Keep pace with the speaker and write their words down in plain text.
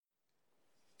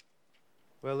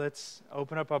Well, let's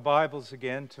open up our Bibles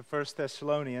again to 1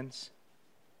 Thessalonians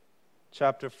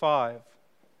chapter 5.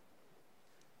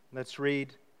 Let's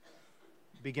read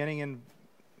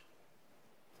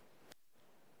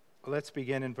let's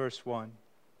begin in verse 1.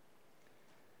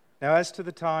 Now as to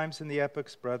the times and the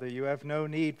epochs, brother, you have no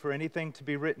need for anything to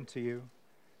be written to you,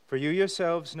 for you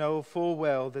yourselves know full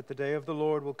well that the day of the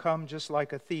Lord will come just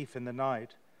like a thief in the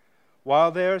night.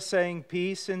 While they are saying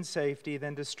peace and safety,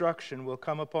 then destruction will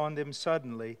come upon them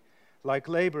suddenly, like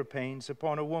labor pains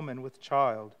upon a woman with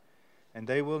child, and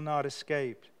they will not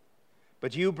escape.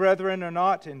 But you, brethren, are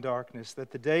not in darkness,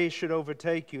 that the day should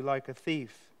overtake you like a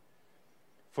thief.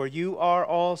 For you are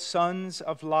all sons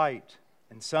of light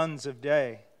and sons of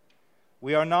day.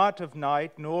 We are not of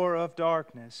night nor of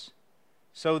darkness.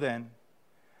 So then,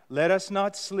 let us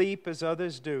not sleep as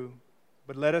others do,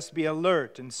 but let us be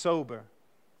alert and sober.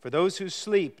 For those who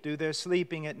sleep do their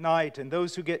sleeping at night, and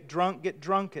those who get drunk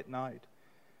at night.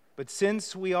 But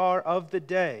since we are of the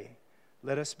day,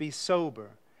 let us be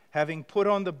sober, having put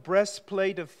on the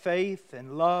breastplate of faith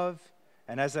and love,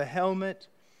 and as a helmet,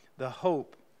 the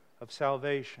hope of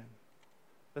salvation.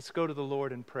 Let's go to the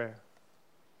Lord in prayer.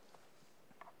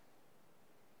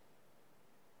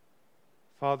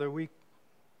 Father, we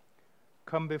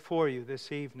come before you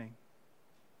this evening.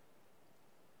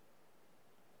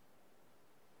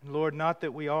 And Lord, not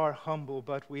that we are humble,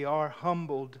 but we are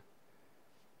humbled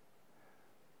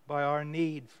by our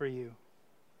need for you.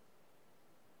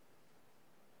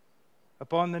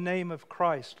 Upon the name of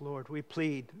Christ, Lord, we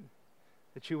plead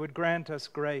that you would grant us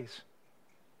grace,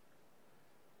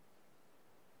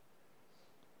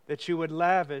 that you would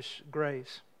lavish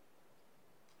grace,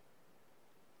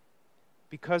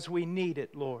 because we need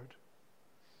it, Lord.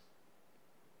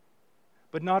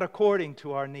 But not according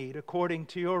to our need, according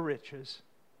to your riches.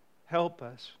 Help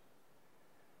us.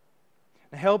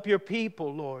 And help your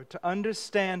people, Lord, to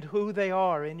understand who they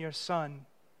are in your Son,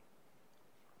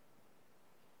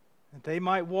 that they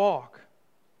might walk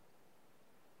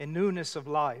in newness of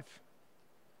life,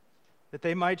 that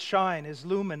they might shine as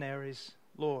luminaries,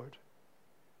 Lord,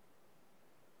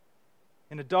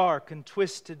 in a dark and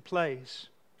twisted place,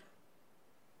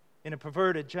 in a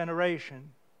perverted generation,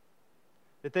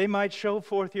 that they might show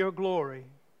forth your glory.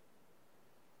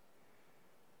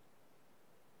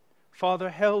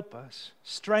 Father, help us,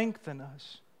 strengthen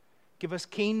us, give us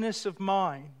keenness of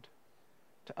mind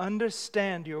to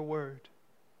understand your word.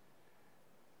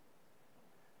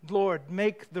 Lord,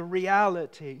 make the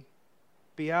reality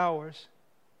be ours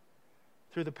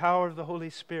through the power of the Holy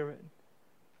Spirit.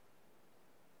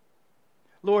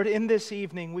 Lord, in this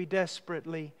evening we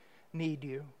desperately need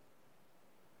you.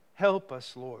 Help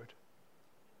us, Lord.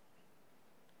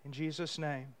 In Jesus'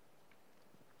 name,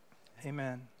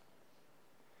 amen.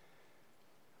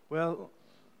 Well,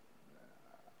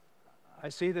 I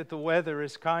see that the weather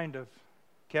has kind of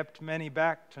kept many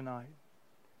back tonight.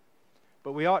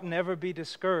 But we ought never be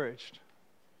discouraged.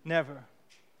 Never.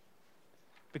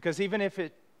 Because even if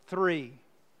 3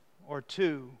 or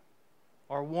 2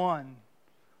 or 1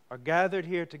 are gathered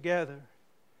here together,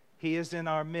 He is in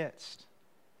our midst,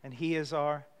 and He is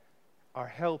our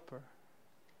helper.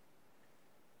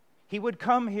 He would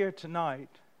come here tonight,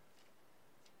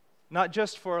 not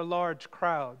just for a large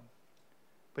crowd,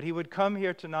 but He would come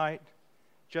here tonight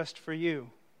just for you.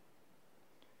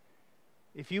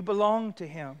 If you belong to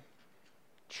Him,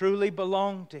 truly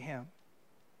belong to Him,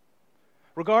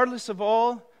 regardless of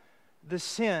all the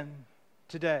sin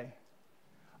today,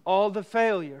 all the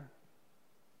failure,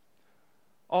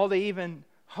 all the even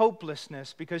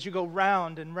hopelessness, because you go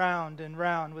round and round and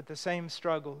round with the same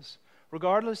struggles,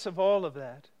 regardless of all of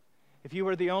that, if you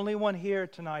were the only one here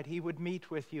tonight, He would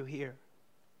meet with you here.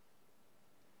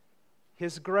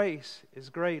 His grace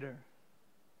is greater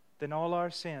than all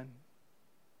our sin.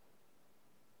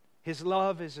 His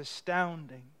love is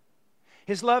astounding.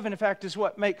 His love, in fact, is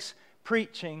what makes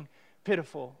preaching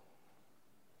pitiful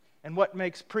and what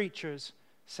makes preachers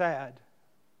sad.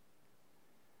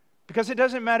 Because it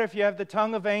doesn't matter if you have the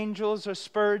tongue of angels or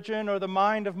Spurgeon or the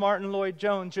mind of Martin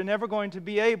Lloyd-Jones, you're never going to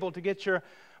be able to get your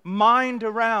mind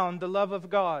around the love of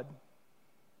God.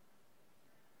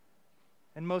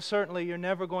 And most certainly you're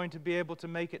never going to be able to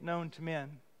make it known to men.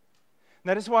 And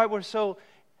that is why we're so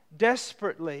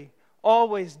desperately,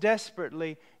 always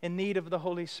desperately in need of the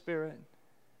Holy Spirit.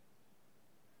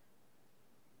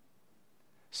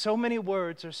 So many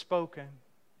words are spoken,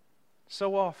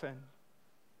 so often,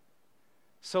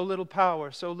 so little power,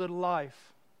 so little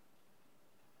life.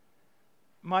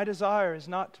 My desire is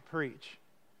not to preach.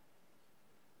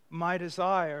 My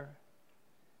desire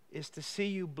is to see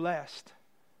you blessed,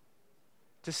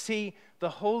 to see the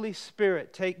Holy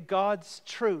Spirit take God's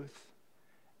truth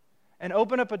and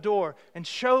open up a door and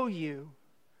show you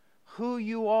who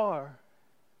you are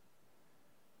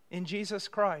in Jesus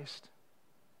Christ.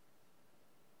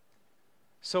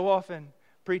 So often,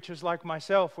 preachers like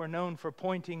myself were known for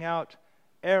pointing out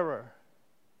error,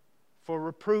 for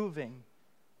reproving.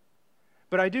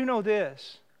 But I do know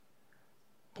this: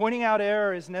 pointing out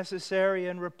error is necessary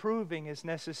and reproving is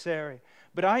necessary.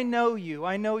 But I know you,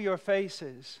 I know your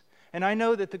faces, and I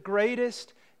know that the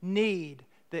greatest need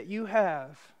that you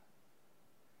have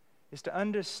is to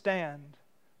understand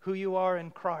who you are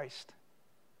in Christ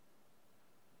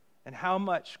and how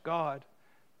much God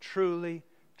truly,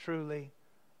 truly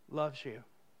loves you.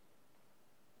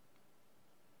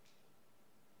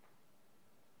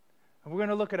 And we're going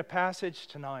to look at a passage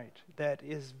tonight that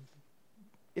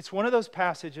it's one of those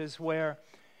passages where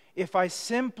if I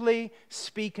simply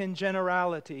speak in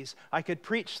generalities, I could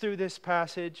preach through this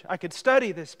passage, I could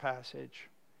study this passage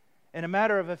in a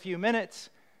matter of a few minutes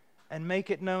and make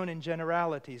it known in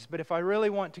generalities. But if I really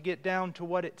want to get down to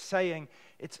what it's saying,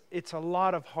 it's a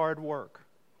lot of hard work.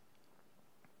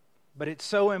 But it's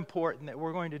so important that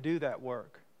we're going to do that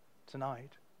work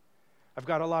tonight. I've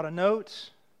got a lot of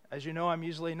notes. As you know, I'm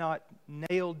usually not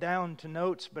nailed down to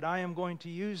notes, but I am going to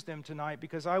use them tonight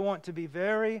because I want to be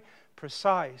very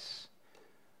precise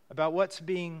about what's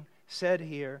being said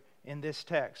here in this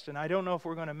text. And I don't know if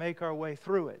we're going to make our way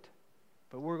through it,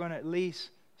 but we're going to at least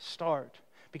start.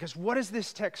 Because what is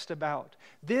this text about?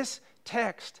 This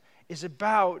text is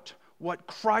about what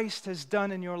Christ has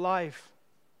done in your life.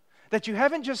 That you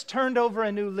haven't just turned over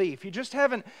a new leaf. You just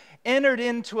haven't entered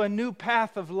into a new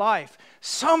path of life.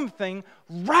 Something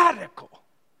radical,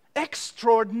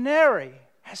 extraordinary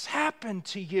has happened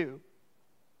to you.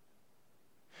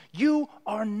 You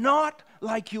are not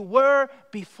like you were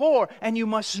before. And you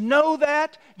must know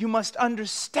that. You must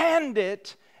understand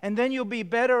it. And then you'll be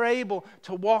better able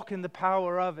to walk in the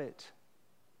power of it.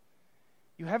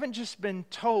 You haven't just been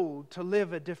told to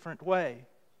live a different way.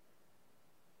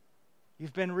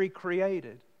 You've been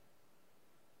recreated.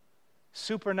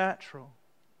 Supernatural.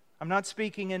 I'm not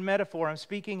speaking in metaphor, I'm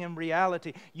speaking in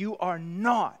reality. You are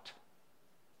not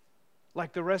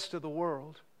like the rest of the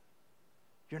world.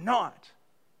 You're not.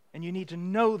 And you need to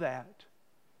know that.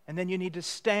 And then you need to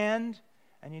stand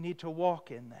and you need to walk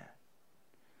in that.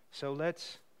 So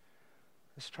let's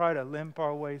try to limp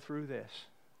our way through this.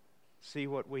 See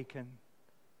what we can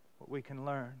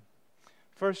learn.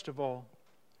 First of all,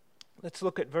 let's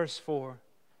look at verse 4.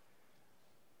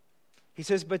 He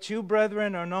says, "But you,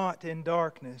 brethren, are not in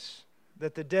darkness,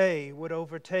 that the day would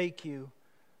overtake you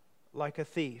like a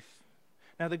thief."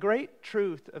 Now, the great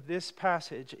truth of this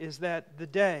passage is that the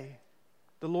day,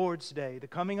 the Lord's day, the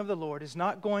coming of the Lord, is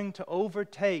not going to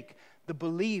overtake the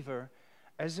believer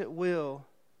as it will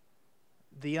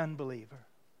the unbeliever.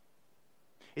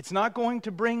 It's not going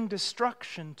to bring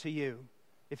destruction to you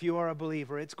if you are a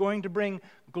believer. It's going to bring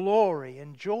glory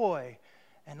and joy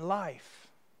and life.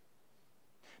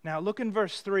 Now look in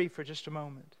verse 3 for just a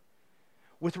moment.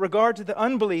 With regard to the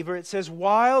unbeliever, it says,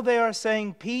 "While they are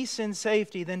saying peace and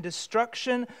safety, then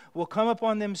destruction will come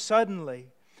upon them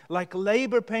suddenly, like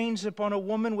labor pains upon a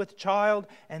woman with child,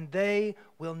 and they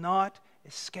will not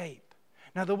escape."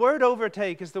 Now the word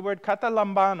overtake is the word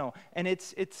katalambano, and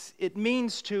it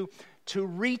means to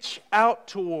reach out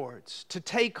towards, to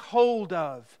take hold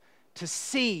of, to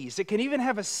seize. It can even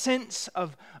have a sense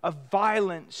of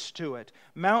violence to it.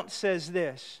 Mount says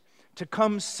this: to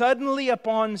come suddenly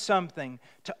upon something,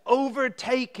 to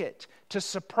overtake it, to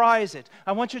surprise it.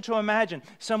 I want you to imagine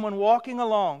someone walking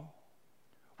along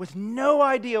with no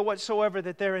idea whatsoever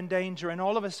that they're in danger, and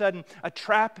all of a sudden a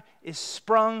trap is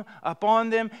sprung upon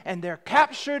them and they're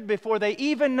captured before they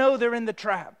even know they're in the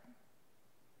trap.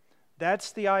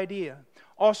 That's the idea.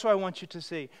 Also, I want you to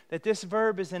see that this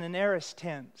verb is in an aorist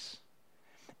tense,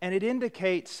 and it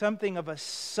indicates something of a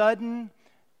sudden,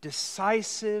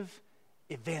 decisive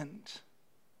event.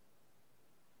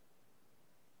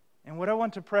 And what I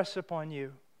want to press upon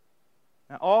you,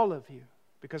 now all of you,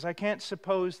 because I can't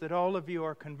suppose that all of you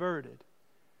are converted.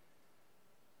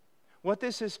 What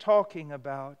this is talking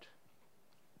about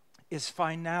is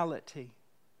finality.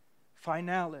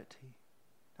 Finality.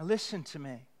 Now listen to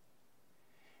me.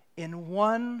 In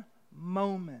one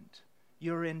moment,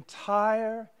 your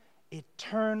entire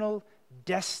eternal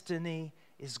destiny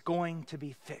is going to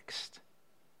be fixed.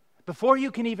 Before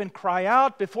you can even cry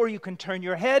out, before you can turn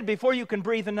your head, before you can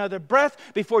breathe another breath,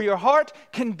 before your heart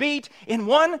can beat, in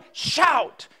one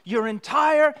shout, your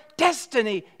entire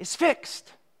destiny is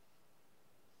fixed.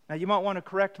 Now you might want to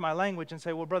correct my language and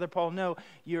say, "Well, Brother Paul, no,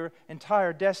 your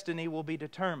entire destiny will be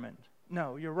determined."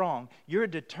 No, you're wrong. You're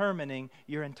determining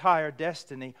your entire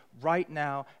destiny right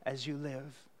now as you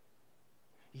live.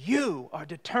 You are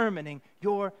determining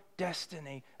your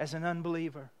destiny as an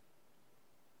unbeliever.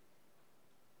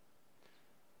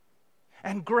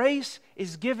 And grace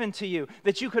is given to you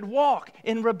that you could walk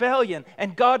in rebellion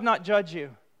and God not judge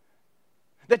you.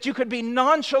 That you could be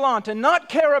nonchalant and not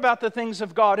care about the things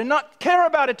of God and not care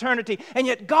about eternity, and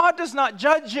yet God does not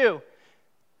judge you.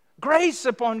 Grace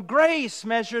upon grace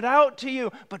measured out to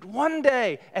you, but one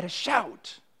day, at a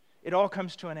shout, it all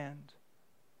comes to an end.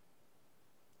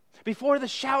 Before the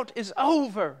shout is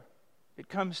over, it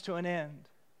comes to an end.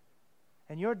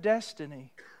 And your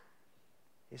destiny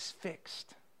is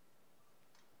fixed.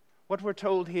 What we're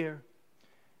told here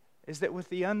is that with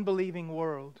the unbelieving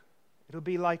world, it'll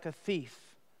be like a thief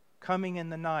coming in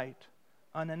the night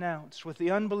unannounced. With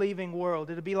the unbelieving world,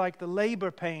 it'll be like the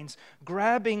labor pains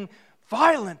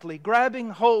violently grabbing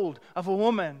hold of a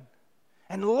woman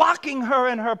and locking her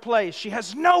in her place. She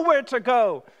has nowhere to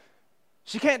go.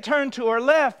 She can't turn to her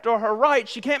left or her right.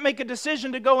 She can't make a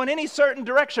decision to go in any certain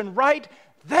direction. Right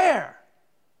there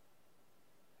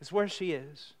is where she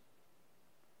is.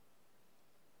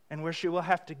 And where she will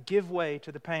have to give way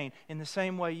to the pain. In the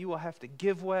same way you will have to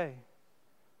give way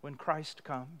when Christ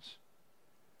comes.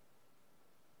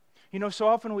 You know, so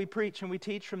often we preach and we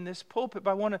teach from this pulpit,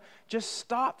 but I want to just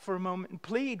stop for a moment and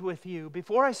plead with you.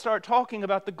 Before I start talking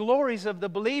about the glories of the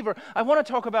believer, I want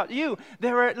to talk about you.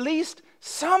 There are at least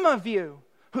some of you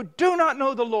who do not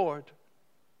know the Lord.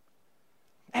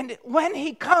 And when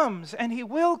He comes, and He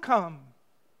will come,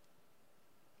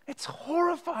 it's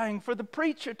horrifying for the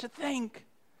preacher to think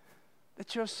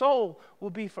that your soul will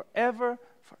be forever,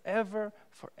 forever,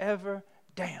 forever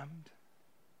damned.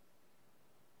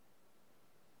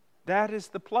 That is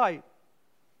the plight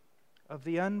of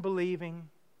the unbelieving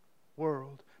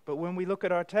world. But when we look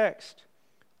at our text,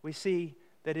 we see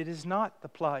that it is not the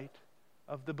plight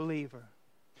of the believer.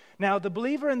 Now, the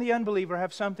believer and the unbeliever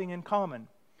have something in common.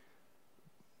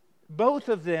 Both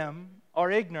of them are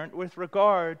ignorant with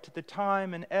regard to the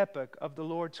time and epoch of the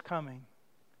Lord's coming.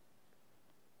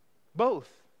 Both.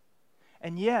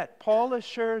 And yet, Paul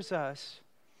assures us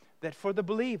that for the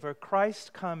believer,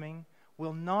 Christ's coming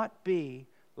will not be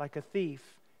like a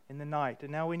thief in the night.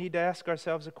 And now we need to ask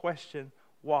ourselves a question,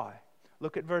 why?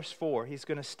 Look at verse 4. He's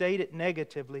going to state it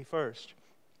negatively first.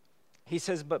 He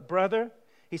says,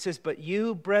 but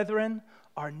you, brethren,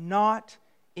 are not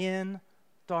in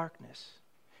darkness.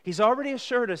 He's already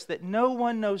assured us that no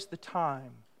one knows the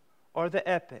time or the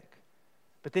epoch.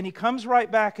 But then he comes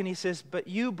right back and he says, but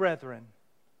you, brethren,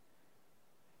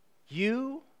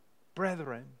 you're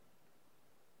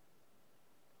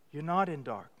not in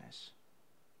darkness.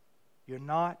 You're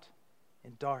not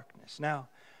in darkness. Now,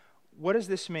 what does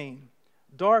this mean?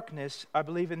 Darkness, I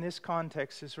believe in this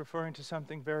context, is referring to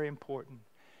something very important.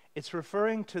 It's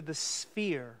referring to the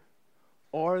sphere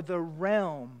or the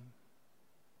realm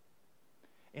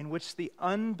in which the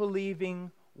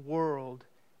unbelieving world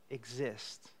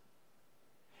exists.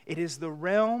 It is the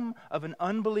realm of an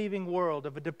unbelieving world,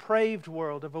 of a depraved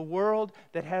world, of a world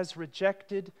that has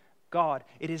rejected God.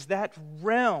 It is that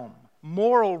realm,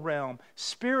 moral realm,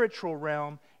 spiritual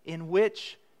realm, in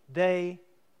which they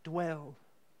dwell.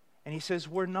 And he says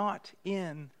we're not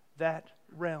in that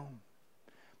realm.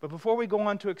 But before we go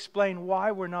on to explain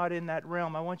why we're not in that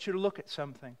realm, I want you to look at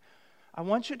something. I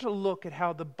want you to look at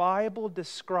how the Bible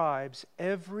describes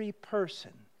every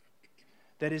person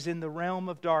that is in the realm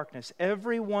of darkness,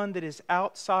 everyone that is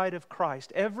outside of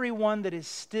Christ, everyone that is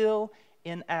still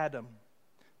in Adam.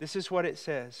 This is what it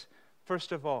says.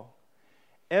 First of all,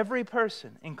 every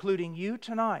person, including you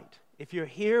tonight, if you're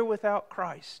here without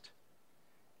Christ,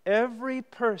 every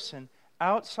person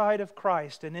outside of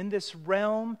Christ and in this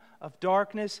realm of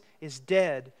darkness is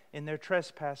dead in their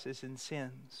trespasses and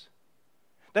sins.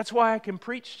 That's why I can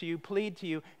preach to you, plead to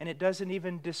you, and it doesn't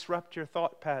even disrupt your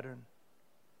thought pattern.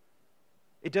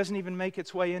 It doesn't even make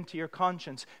its way into your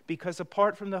conscience, because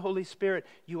apart from the Holy Spirit,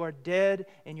 you are dead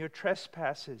in your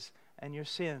trespasses and your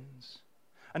sins.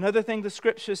 Another thing the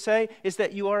Scriptures say is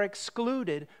that you are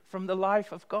excluded from the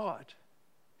life of God.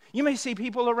 You may see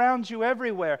people around you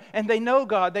everywhere, and they know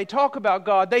God, they talk about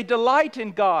God, they delight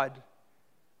in God.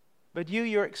 But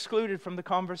you're excluded from the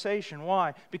conversation.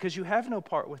 Why? Because you have no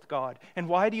part with God. And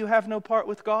why do you have no part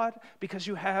with God? Because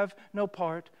you have no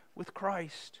part with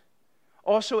Christ.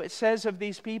 Also, it says of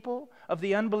these people, of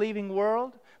the unbelieving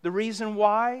world, the reason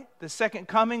why the second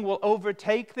coming will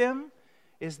overtake them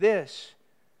is this: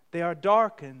 they are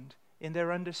darkened in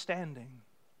their understanding.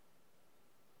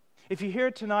 If you're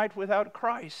here tonight without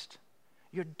Christ,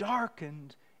 you're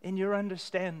darkened in your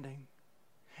understanding.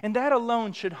 And that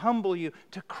alone should humble you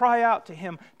to cry out to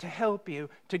Him to help you,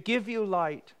 to give you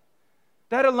light.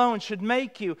 That alone should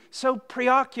make you so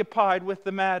preoccupied with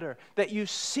the matter that you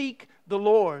seek the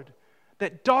Lord,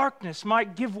 that darkness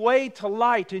might give way to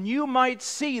light and you might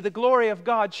see the glory of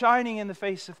God shining in the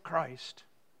face of Christ.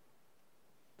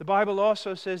 The Bible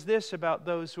also says this about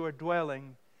those who are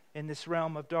dwelling in this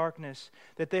realm of darkness,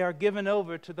 that they are given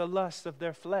over to the lust of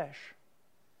their flesh.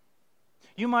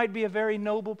 You might be a very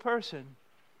noble person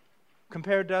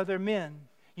compared to other men.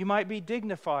 You might be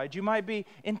dignified. You might be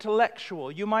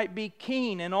intellectual. You might be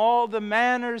keen in all the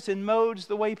manners and modes,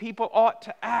 the way people ought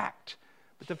to act.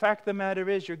 But the fact of the matter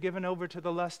is, you're given over to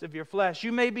the lust of your flesh.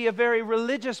 You may be a very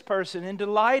religious person and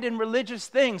delight in religious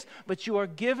things, but you are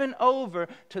given over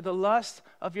to the lust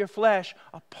of your flesh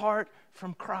apart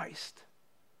from Christ.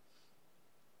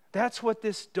 That's what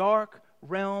this dark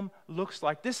realm looks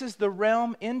like. This is the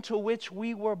realm into which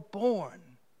we were born.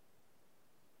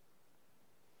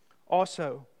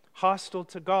 Also, hostile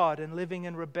to God and living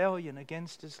in rebellion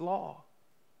against His law.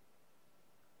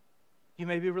 You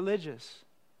may be religious.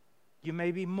 You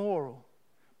may be moral.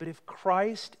 But if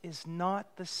Christ is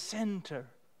not the center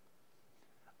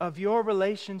of your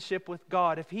relationship with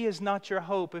God, if He is not your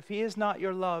hope, if He is not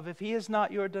your love, if He is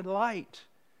not your delight,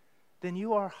 then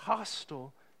you are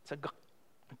hostile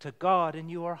to God and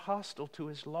you are hostile to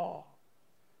His law.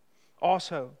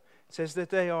 Also, it says that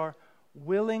they are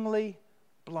willingly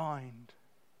blind.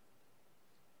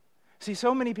 See,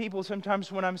 so many people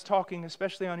sometimes when I'm talking,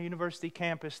 especially on a university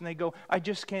campus, and they go, I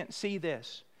just can't see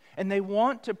this. And they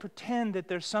want to pretend that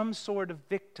they're some sort of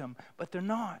victim, but they're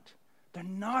not. They're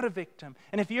not a victim.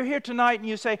 And if you're here tonight and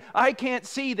you say, I can't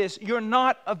see this, you're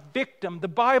not a victim. The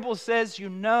Bible says you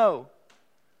know.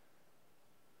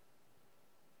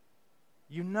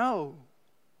 You know.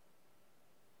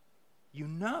 You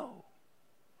know.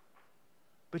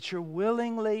 But you're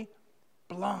willingly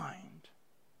blind.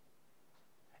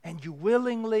 And you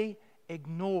willingly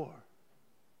ignore.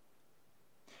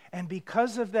 And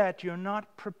because of that, you're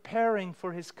not preparing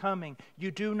for His coming.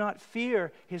 You do not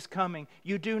fear His coming.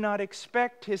 You do not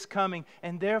expect His coming.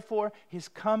 And therefore, His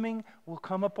coming will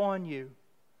come upon you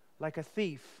like a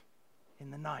thief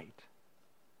in the night.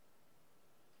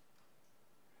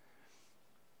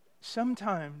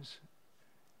 Sometimes,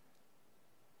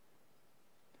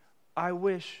 I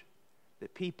wish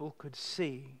that people could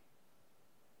see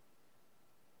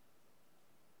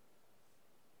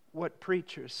what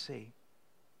preachers see.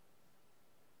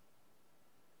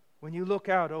 When you look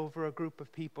out over a group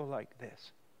of people like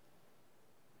this,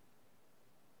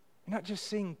 you're not just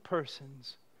seeing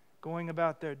persons going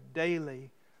about their daily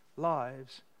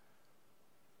lives.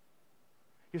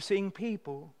 You're seeing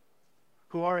people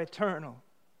who are eternal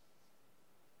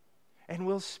and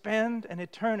will spend an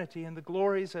eternity in the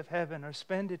glories of heaven or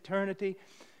spend eternity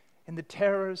in the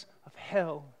terrors of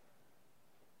hell.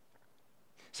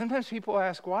 Sometimes people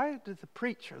ask, why does the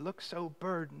preacher look so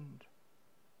burdened?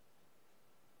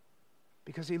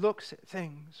 Because he looks at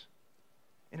things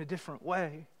in a different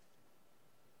way.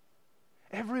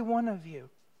 Every one of you,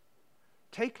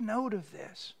 take note of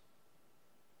this.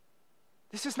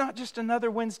 This is not just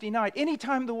another Wednesday night.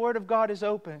 Anytime the Word of God is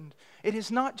opened, it is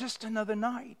not just another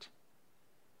night.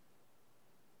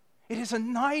 It is a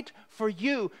night for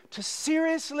you to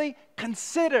seriously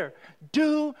consider,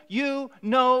 do you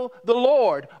know the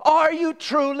Lord? Are you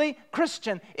truly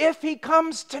Christian? If He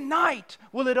comes tonight,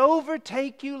 will it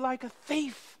overtake you like a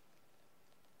thief?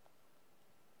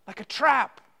 Like a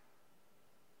trap?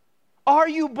 Are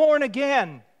you born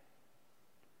again?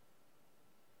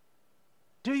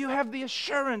 Do you have the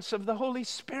assurance of the Holy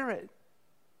Spirit?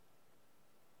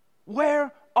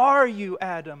 Where are you,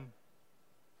 Adam?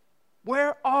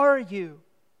 Where are you?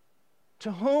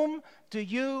 To whom do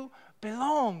you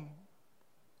belong?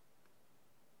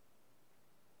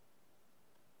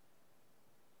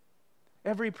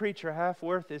 Every preacher half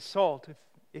worth his salt,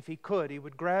 if he could, he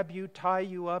would grab you, tie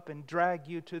you up, and drag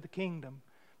you to the kingdom.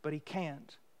 But he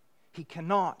can't. He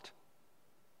cannot.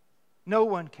 No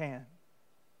one can.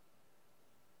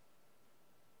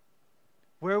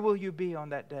 Where will you be on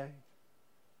that day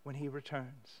when He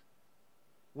returns?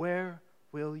 Where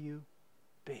will you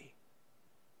be?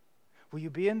 Will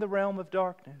you be in the realm of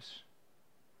darkness?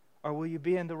 Or will you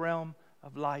be in the realm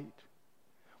of light?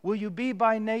 Will you be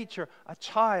by nature a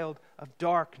child of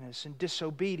darkness and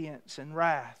disobedience and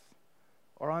wrath?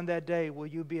 Or on that day, will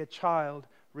you be a child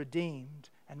redeemed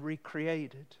and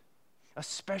recreated? A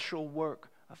special work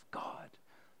of God.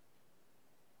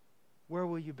 Where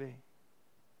will you be?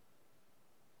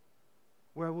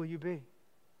 Where will you be?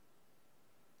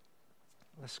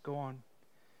 Let's go on.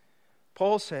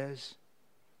 Paul says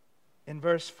in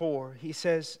verse 4, he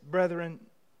says, "Brethren,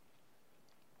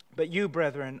 but you,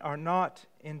 brethren, are not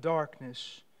in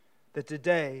darkness, that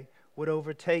today would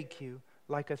overtake you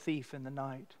like a thief in the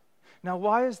night. Now,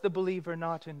 why is the believer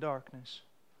not in darkness?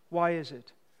 Why is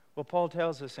it? Well, Paul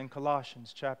tells us in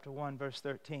Colossians chapter 1, verse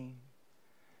 13.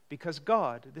 Because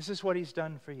God, this is what He's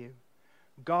done for you.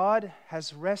 God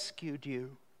has rescued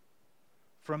you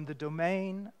from the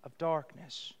domain of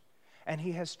darkness, and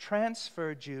He has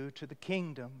transferred you to the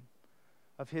kingdom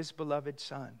of His beloved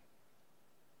Son.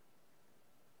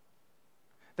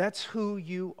 That's who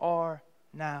you are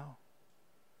now.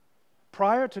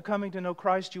 Prior to coming to know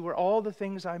Christ, you were all the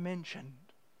things I mentioned.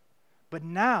 But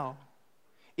now,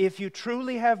 if you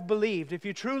truly have believed, if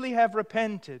you truly have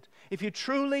repented, if you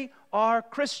truly are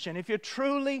Christian, if you're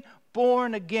truly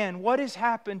born again, what has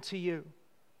happened to you?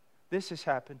 This has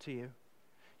happened to you.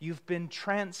 You've been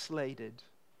translated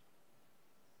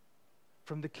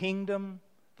from the kingdom,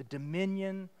 the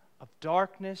dominion of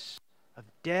darkness, of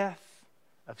death,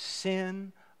 of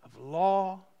sin, of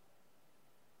law,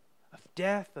 of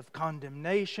death, of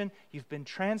condemnation. You've been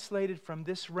translated from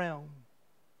this realm,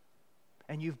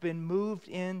 and you've been moved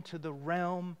into the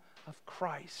realm of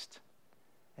Christ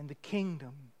and the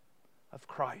kingdom of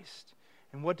Christ.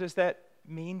 And what does that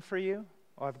mean for you?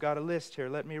 Oh, I've got a list here.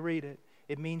 Let me read it.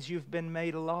 It means you've been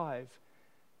made alive.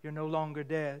 You're no longer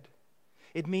dead.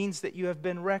 It means that you have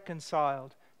been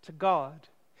reconciled to God.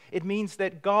 It means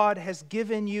that God has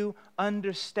given you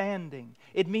understanding.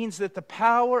 It means that the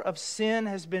power of sin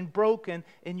has been broken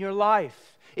in your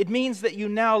life. It means that you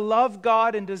now love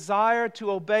God and desire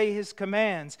to obey His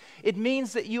commands. It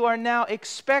means that you are now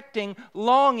expecting,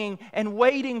 longing, and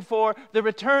waiting for the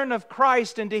return of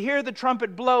Christ, and to hear the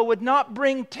trumpet blow would not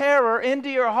bring terror into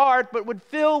your heart, but would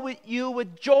fill you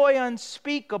with joy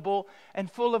unspeakable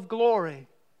and full of glory.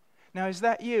 Now, is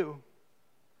that you?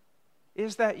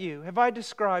 Is that you? Have I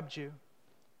described you?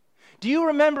 Do you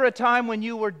remember a time when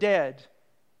you were dead?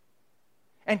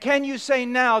 And can you say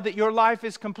now that your life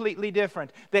is completely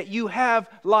different? That you have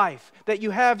life, that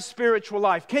you have spiritual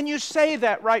life? Can you say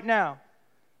that right now?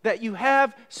 That you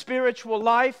have spiritual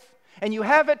life, and you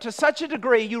have it to such a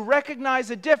degree you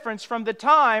recognize a difference from the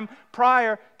time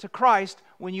prior to Christ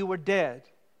when you were dead?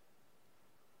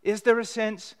 Is there a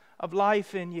sense of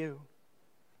life in you?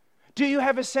 Do you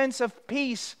have a sense of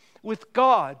peace with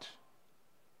God?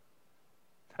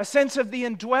 A sense of the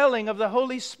indwelling of the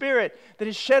Holy Spirit that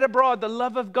is shed abroad, the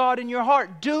love of God in your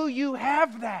heart. Do you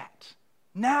have that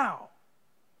now?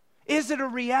 Is it a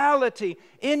reality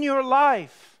in your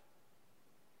life?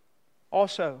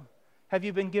 Also, have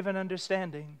you been given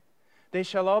understanding? They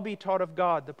shall all be taught of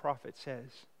God, the prophet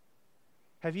says.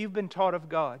 Have you been taught of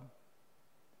God?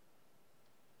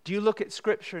 Do you look at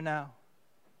Scripture now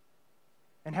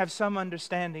and have some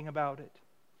understanding about it?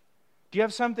 Do you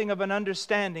have something of an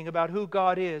understanding about who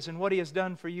God is and what He has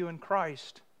done for you in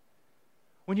Christ?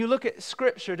 When you look at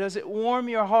Scripture, does it warm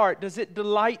your heart? Does it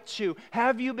delight you?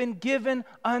 Have you been given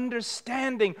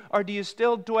understanding? Or do you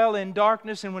still dwell in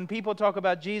darkness, and when people talk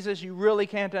about Jesus, you really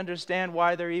can't understand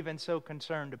why they're even so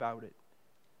concerned about it?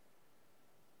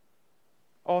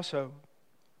 Also,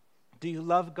 do you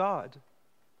love God?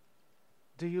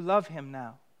 Do you love Him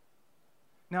now?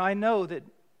 Now, I know that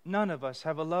none of us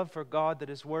have a love for God that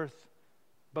is worth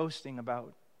boasting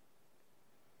about.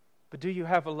 But do you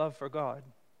have a love for God?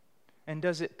 And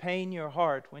does it pain your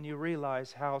heart when you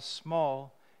realize how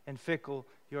small and fickle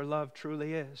your love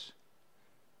truly is?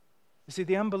 You see,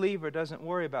 the unbeliever doesn't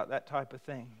worry about that type of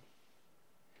thing.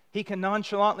 He can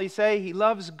nonchalantly say he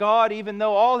loves God even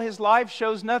though all his life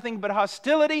shows nothing but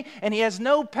hostility and he has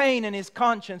no pain in his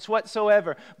conscience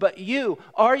whatsoever. But you,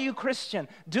 are you Christian?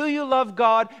 Do you love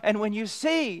God? And when you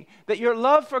see that your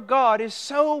love for God is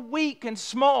so weak and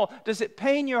small, does it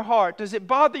pain your heart? Does it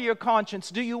bother your conscience?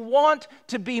 Do you want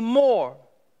to be more?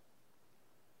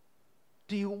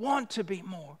 Do you want to be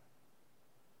more?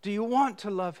 Do you want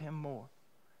to love Him more?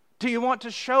 Do you want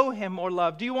to show Him more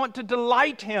love? Do you want to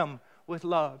delight Him with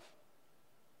love?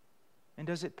 And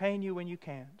does it pain you when you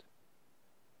can't?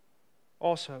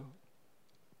 Also,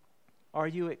 are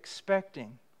you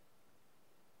expecting,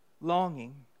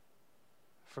 longing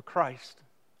for Christ?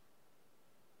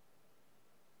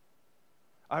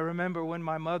 I remember when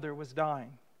my mother was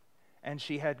dying and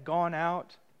she had gone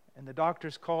out and the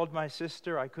doctors called my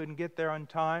sister. I couldn't get there on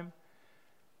time.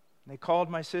 They called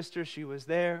my sister. She was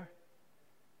there.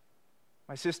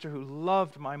 My sister, who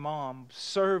loved my mom,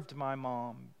 served my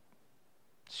mom.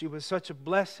 She was such a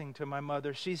blessing to my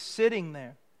mother. She's sitting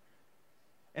there.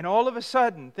 And all of a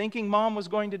sudden, thinking Mom was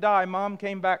going to die, Mom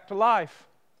came back to life.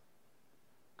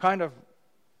 Kind of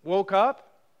woke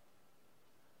up,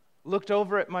 looked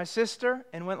over at my sister,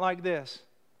 and went like this.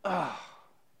 Ugh.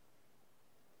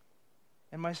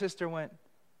 And my sister went,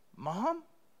 Mom?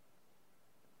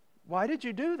 why did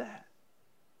you do that?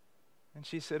 And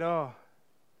she said, oh,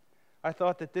 I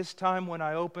thought that this time when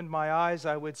I opened my eyes,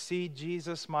 I would see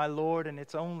Jesus, my Lord, and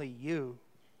it's only you.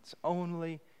 It's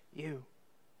only you.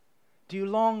 Do you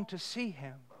long to see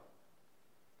Him?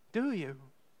 Do you?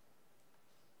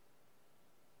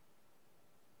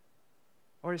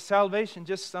 Or is salvation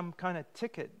just some kind of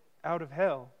ticket out of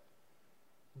hell?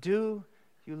 Do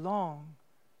you long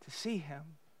to see Him?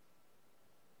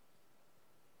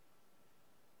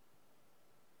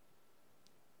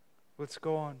 Let's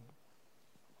go on.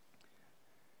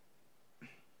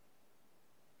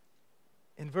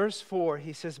 In verse 4,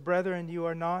 he says, Brethren, you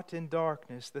are not in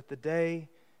darkness, that the day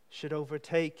should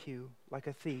overtake you like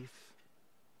a thief.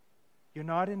 You're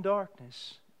not in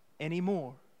darkness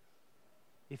anymore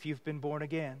if you've been born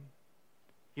again.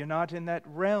 You're not in that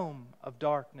realm of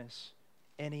darkness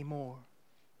anymore.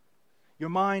 Your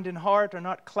mind and heart are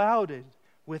not clouded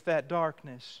with that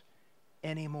darkness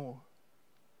anymore.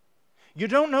 You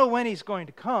don't know when He's going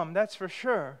to come, that's for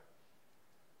sure.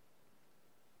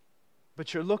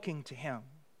 But you're looking to Him.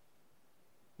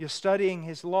 You're studying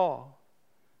His law.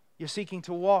 You're seeking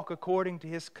to walk according to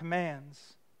His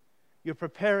commands. You're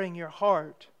preparing your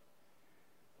heart.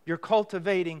 You're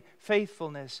cultivating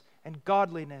faithfulness and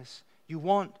godliness. You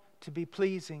want to be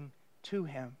pleasing to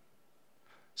Him.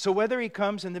 So whether He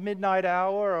comes in the midnight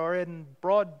hour or in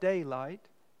broad daylight,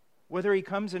 whether He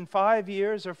comes in 5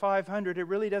 years or 500, it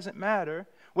really doesn't matter.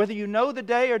 Whether you know the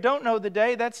day or don't know the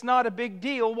day, that's not a big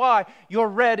deal. Why? You're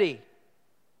ready.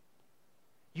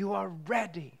 You are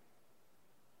ready.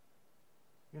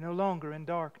 You're no longer in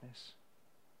darkness.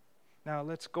 Now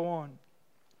let's go on.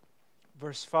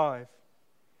 Verse 5.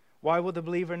 Why will the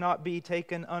believer not be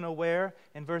taken unaware?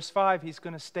 In verse 5, he's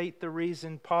going to state the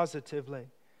reason positively.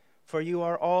 For you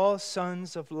are all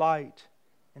sons of light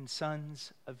and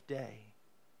sons of day.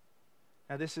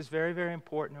 Now this is very, very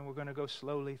important, and we're going to go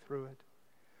slowly through it.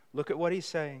 Look at what he's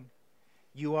saying.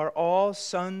 You are all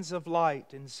sons of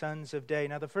light and sons of day.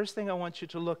 Now the first thing I want you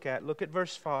to look at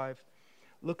verse 5.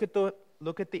 Look at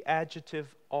the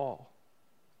adjective all.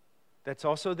 That's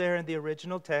also there in the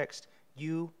original text.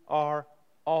 You are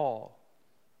all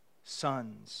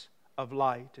sons of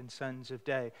light and sons of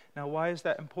day. Now why is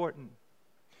that important?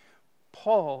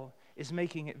 Paul is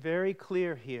making it very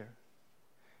clear here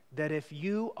that if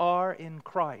you are in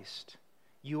Christ,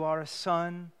 you are a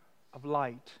son of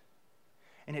light.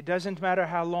 And it doesn't matter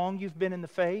how long you've been in the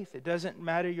faith. It doesn't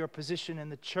matter your position in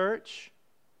the church.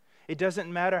 It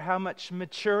doesn't matter how much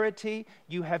maturity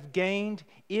you have gained.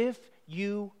 If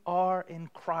you are in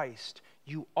Christ,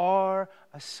 you are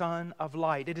a son of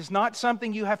light. It is not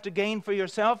something you have to gain for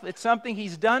yourself. It's something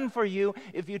He's done for you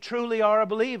if you truly are a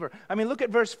believer. I mean, look at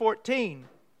verse 14.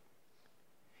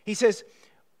 He says,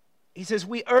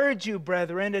 we urge you,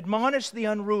 brethren, admonish the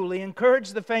unruly,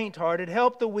 encourage the faint-hearted,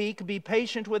 help the weak, be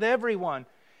patient with everyone.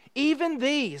 Even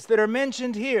these that are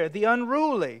mentioned here, the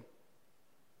unruly,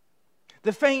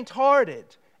 the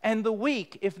faint-hearted, and the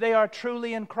weak, if they are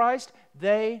truly in Christ,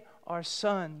 they are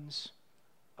sons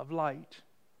of light.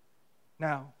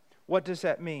 Now, what does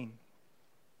that mean?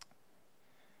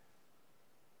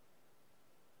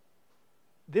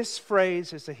 This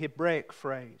phrase is a Hebraic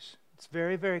phrase. It's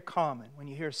very, very common. When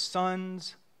you hear son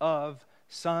of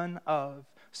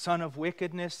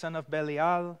wickedness, son of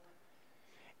Belial,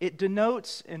 it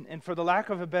denotes, and for the lack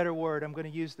of a better word, I'm going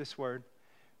to use this word,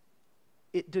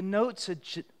 it denotes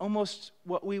almost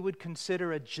what we would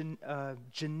consider a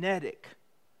genetic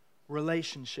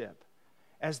relationship,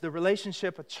 as the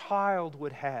relationship a child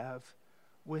would have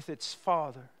with its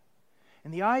father.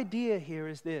 And the idea here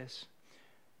is this: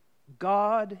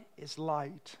 God is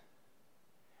light,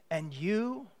 and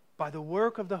you, by the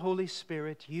work of the Holy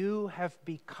Spirit, you have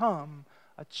become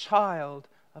a child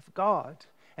of God.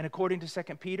 And according to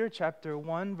 2 Peter chapter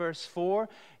 1, verse 4,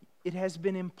 it has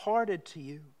been imparted to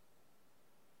you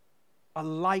a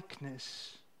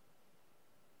likeness,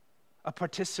 a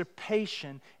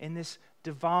participation in this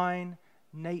divine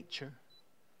nature.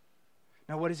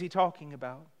 Now, what is he talking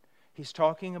about? He's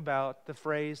talking about the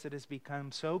phrase that has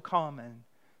become so common,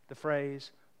 the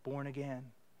phrase born again.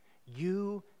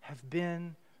 You have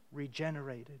been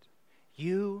regenerated.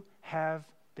 You have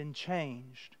been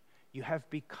changed. You have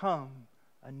become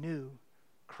a new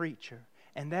creature.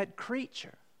 And that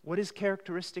creature, what is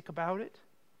characteristic about it?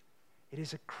 It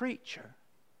is a creature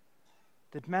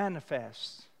that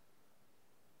manifests,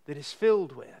 that is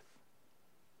filled with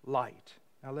light.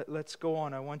 Now let's go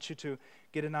on. I want you to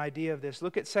get an idea of this.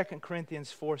 Look at 2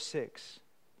 Corinthians 4:6.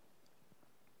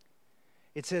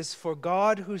 It says, "For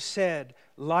God who said,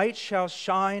 'Light shall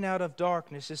shine out of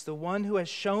darkness,' is the one who has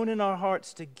shown in our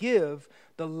hearts to give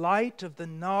the light of the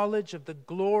knowledge of the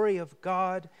glory of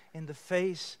God in the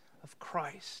face of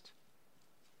Christ."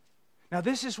 Now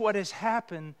this is what has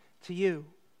happened to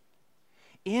you.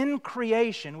 In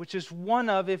creation, which is one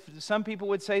of, if some people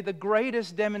would say, the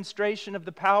greatest demonstration of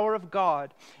the power of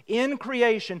God, in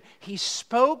creation, He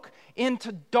spoke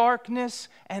into darkness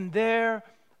and there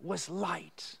was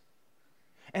light.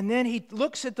 And then He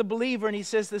looks at the believer and He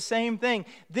says the same thing.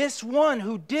 This one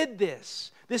who did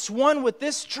this one with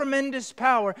this tremendous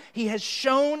power, He has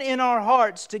shown in our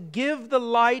hearts to give the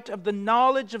light of the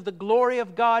knowledge of the glory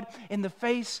of God in the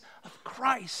face of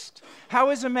Christ. How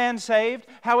is a man saved?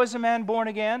 How is a man born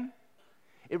again?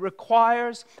 It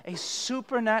requires a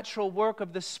supernatural work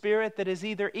of the Spirit that is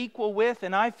either equal with,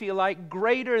 and I feel like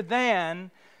greater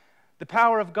than, the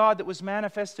power of God that was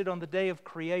manifested on the day of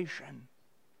creation.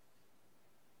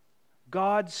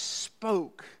 God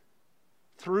spoke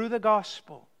through the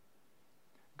gospel.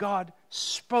 God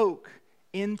spoke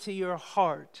into your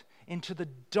heart, into the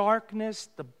darkness,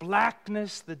 the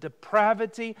blackness, the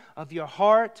depravity of your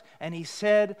heart, and He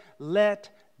said, "Let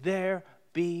there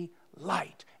be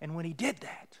light." And when He did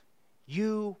that,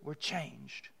 you were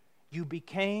changed. You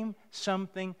became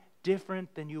something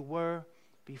different than you were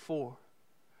before.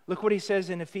 Look what He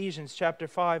says in Ephesians chapter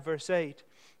 5, verse 8.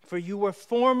 "For you were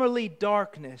formerly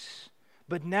darkness,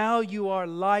 but now you are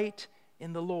light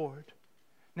in the Lord."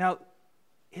 Now,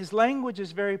 His language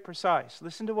is very precise.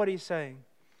 Listen to what He's saying.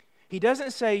 He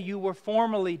doesn't say you were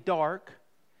formerly dark.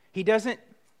 He doesn't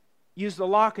use the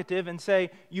locative and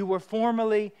say you were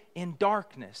formerly in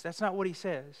darkness. That's not what He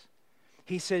says.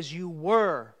 He says you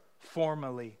were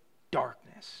formerly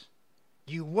darkness.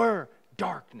 You were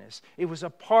darkness. It was a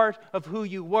part of who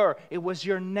you were. It was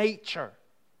your nature.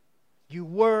 You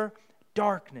were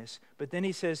darkness. But then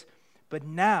He says, "But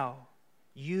now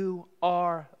you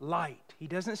are light." He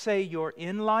doesn't say you're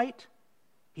in light.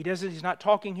 He's not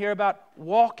talking here about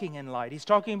walking in light. He's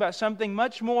talking about something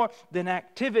much more than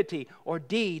activity or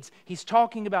deeds. He's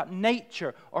talking about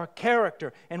nature or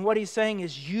character. And what He's saying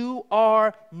is you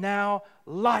are now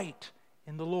light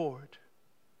in the Lord.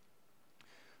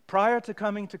 Prior to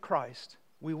coming to Christ,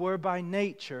 we were by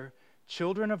nature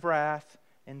children of wrath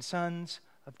and sons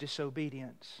of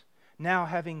disobedience. Now,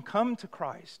 having come to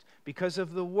Christ, because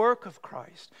of the work of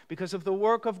Christ, because of the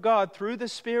work of God through the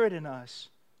Spirit in us,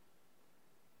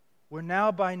 we're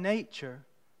now by nature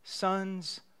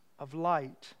sons of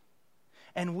light.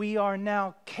 And we are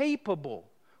now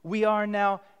capable, we are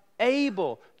now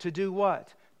able to do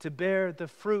what? To bear the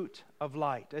fruit of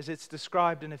light, as it's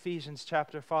described in Ephesians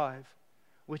chapter 5,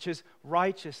 which is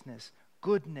righteousness,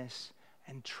 goodness,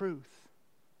 and truth.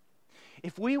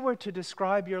 If we were to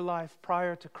describe your life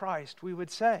prior to Christ, we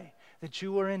would say that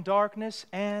you were in darkness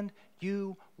and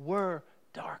you were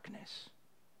darkness.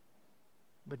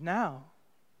 But now,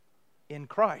 in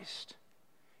Christ,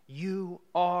 you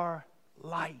are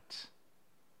light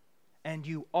and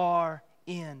you are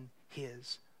in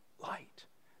His light.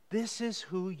 This is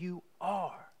who you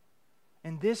are.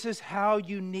 And this is how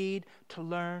you need to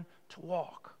learn to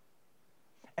walk.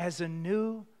 As a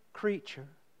new creature,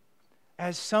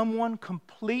 as someone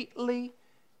completely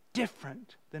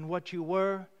different than what you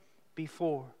were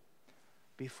before.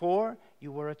 Before,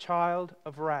 you were a child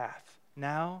of wrath.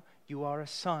 Now, you are a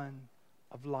son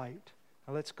of light.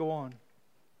 Now, let's go on.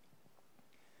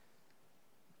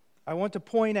 I want to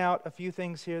point out a few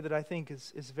things here that I think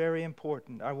is very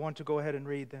important. I want to go ahead and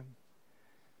read them.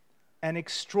 An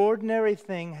extraordinary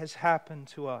thing has happened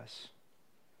to us.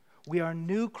 We are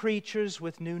new creatures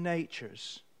with new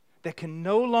natures that can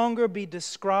no longer be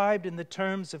described in the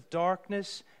terms of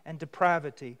darkness and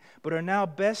depravity, but are now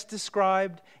best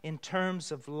described in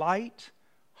terms of light,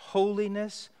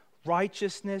 holiness,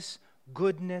 righteousness,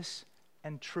 goodness,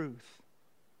 and truth.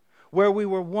 Where we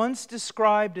were once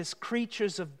described as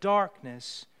creatures of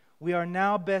darkness, we are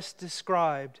now best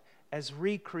described as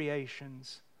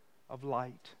recreations of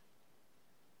light.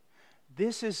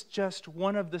 This is just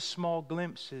one of the small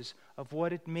glimpses of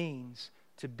what it means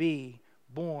to be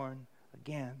born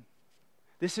again.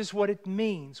 This is what it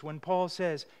means when Paul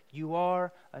says, you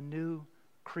are a new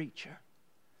creature.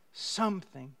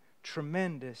 Something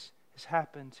tremendous has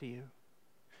happened to you.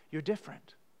 You're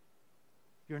different.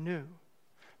 You're new.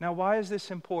 Now, why is this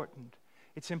important?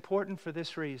 It's important for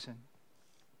this reason.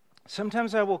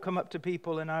 Sometimes I will come up to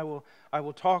people and I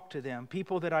will talk to them.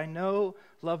 People that I know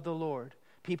love the Lord.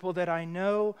 People that I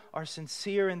know are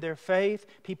sincere in their faith.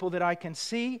 People that I can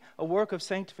see a work of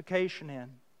sanctification in.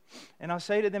 And I'll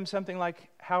say to them something like,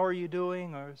 how are you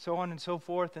doing? Or so on and so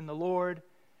forth in the Lord.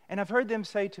 And I've heard them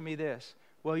say to me this,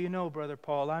 Well, you know, Brother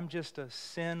Paul, I just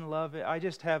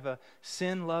have a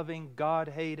sin-loving,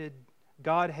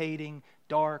 God-hating,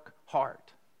 dark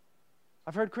heart.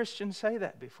 I've heard Christians say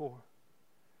that before.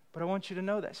 But I want you to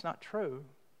know that's not true.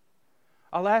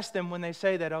 I'll ask them when they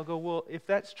say that, I'll go, well, if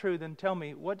that's true, then tell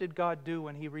me, what did God do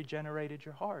when He regenerated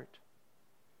your heart?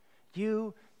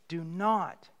 You do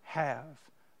not have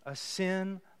a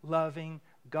sin-loving,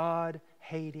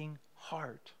 God-hating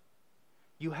heart.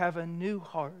 You have a new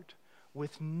heart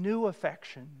with new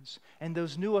affections. And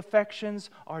those new affections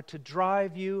are to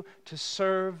drive you to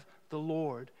serve the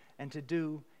Lord and to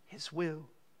do His will.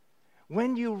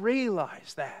 When you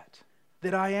realize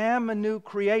that I am a new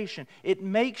creation, it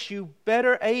makes you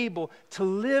better able to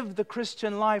live the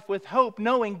Christian life with hope,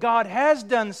 knowing God has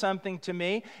done something to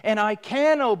me, and I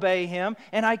can obey Him,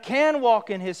 and I can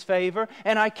walk in His favor,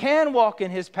 and I can walk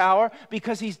in His power,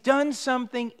 because He's done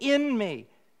something in me.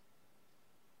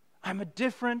 I'm a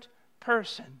different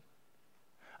person.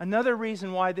 Another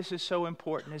reason why this is so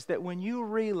important is that when you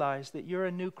realize that you're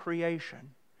a new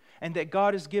creation, and that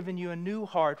God has given you a new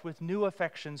heart with new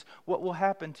affections, what will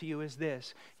happen to you is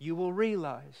this. You will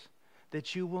realize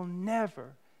that you will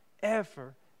never,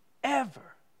 ever,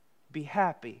 ever be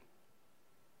happy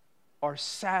or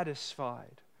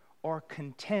satisfied or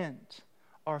content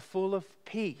or full of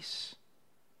peace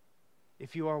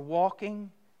if you are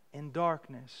walking in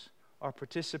darkness or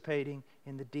participating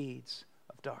in the deeds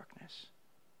of darkness.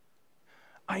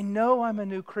 I know I'm a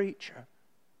new creature.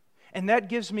 And that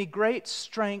gives me great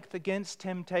strength against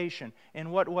temptation. In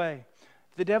what way?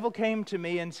 The devil came to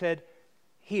me and said,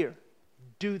 here,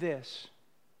 do this.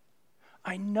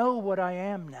 I know what I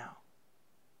am now.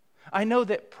 I know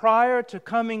that prior to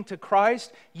coming to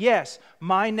Christ, yes,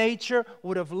 my nature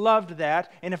would have loved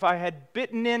that, and if I had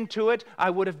bitten into it,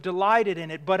 I would have delighted in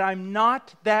it, but I'm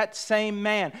not that same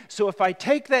man. So if I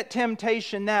take that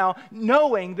temptation now,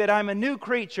 knowing that I'm a new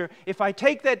creature, if I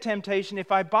take that temptation,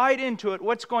 if I bite into it,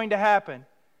 what's going to happen?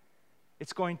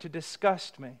 It's going to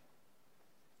disgust me.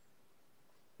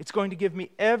 It's going to give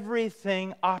me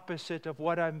everything opposite of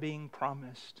what I'm being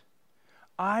promised.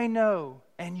 I know,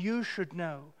 and you should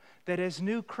know, that as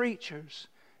new creatures,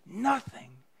 nothing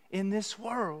in this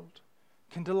world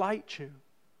can delight you.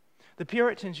 The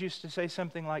Puritans used to say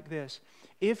something like this: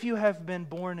 if you have been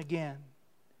born again,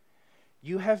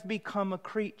 you have become a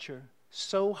creature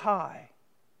so high,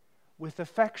 with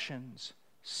affections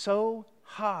so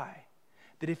high,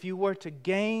 that if you were to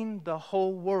gain the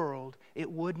whole world,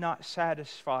 it would not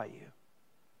satisfy you.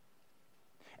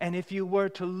 And if you were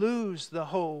to lose the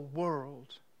whole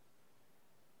world,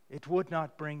 it would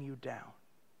not bring you down.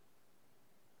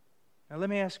 Now let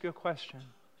me ask you a question.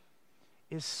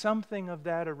 Is something of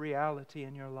that a reality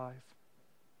in your life?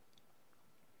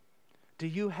 Do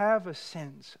you have a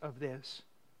sense of this?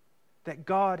 That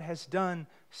God has done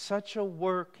such a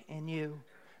work in you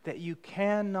that you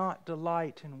cannot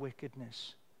delight in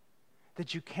wickedness,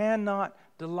 that you cannot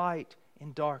delight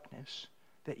in darkness,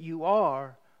 that you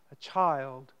are a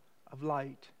child of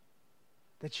light,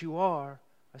 that you are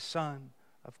a son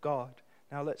of God.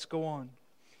 Now let's go on.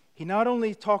 He not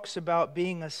only talks about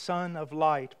being a son of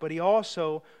light, but he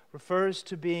also refers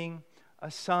to being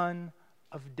a son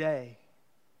of day.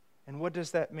 And what does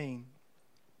that mean?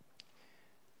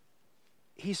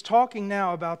 He's talking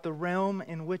now about the realm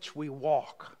in which we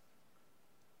walk.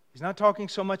 He's not talking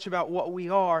so much about what we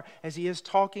are as he is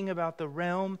talking about the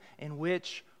realm in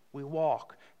which we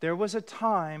walk. There was a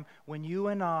time when you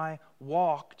and I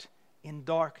walked in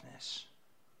darkness.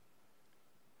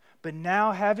 But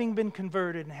now, having been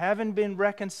converted and having been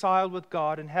reconciled with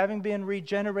God and having been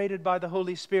regenerated by the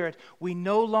Holy Spirit, we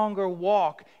no longer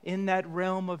walk in that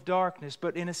realm of darkness,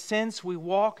 but in a sense we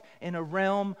walk in a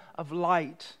realm of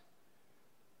light,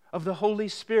 of the Holy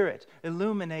Spirit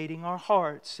illuminating our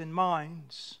hearts and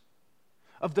minds,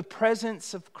 of the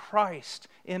presence of Christ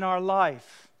in our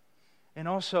life, and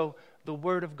also the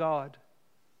Word of God.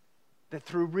 That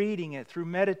through reading it, through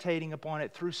meditating upon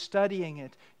it, through studying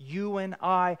it, you and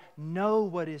I know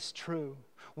what is true.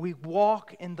 We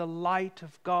walk in the light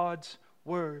of God's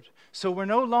Word. So we're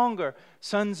no longer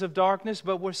sons of darkness,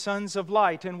 but we're sons of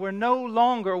light. And we're no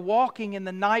longer walking in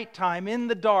the nighttime, in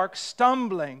the dark,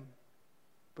 stumbling.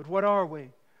 But what are we?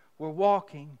 We're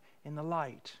walking in the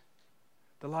light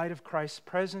of Christ's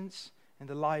presence and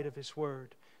the light of His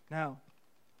Word. Now,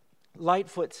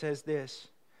 Lightfoot says this: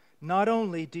 not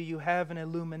only do you have an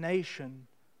illumination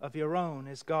of your own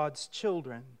as God's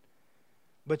children,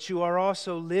 but you are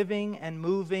also living and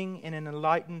moving in an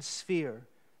enlightened sphere,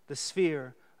 the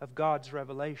sphere of God's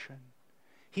revelation.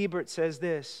 Hebert says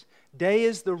this: day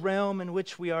is the realm in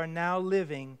which we are now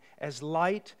living as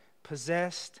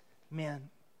light-possessed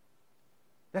men.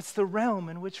 That's the realm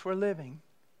in which we're living.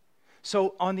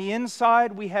 So on the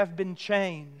inside, we have been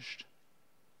changed.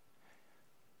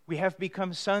 We have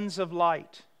become sons of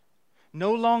light.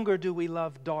 No longer do we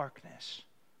love darkness,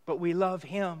 but we love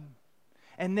Him.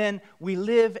 And then we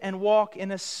live and walk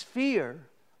in a sphere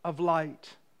of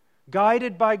light.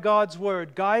 Guided by God's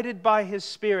Word, guided by His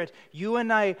Spirit, you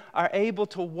and I are able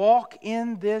to walk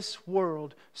in this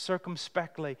world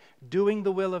circumspectly, doing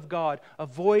the will of God,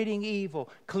 avoiding evil,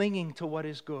 clinging to what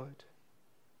is good.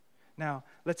 Now,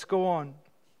 let's go on.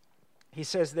 He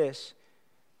says this.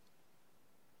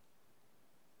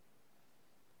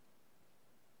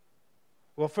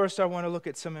 Well, first I want to look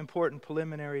at some important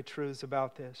preliminary truths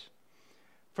about this.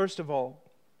 First of all,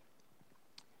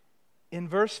 in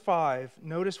verse 5,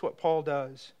 notice what Paul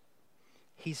does.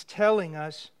 He's telling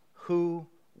us who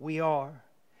we are.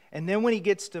 And then when he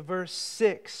gets to verse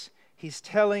 6, he's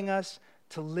telling us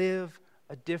to live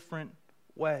a different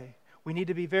way. We need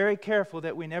to be very careful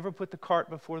that we never put the cart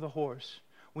before the horse.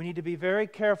 We need to be very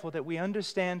careful that we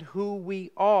understand who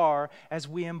we are as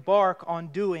we embark on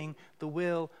doing the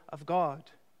will of God.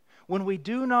 When we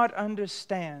do not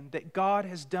understand that God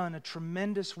has done a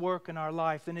tremendous work in our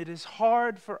life, then it is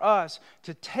hard for us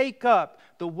to take up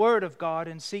the Word of God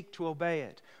and seek to obey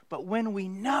it. But when we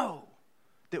know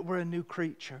that we're a new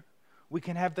creature, we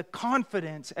can have the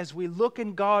confidence as we look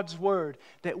in God's Word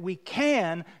that we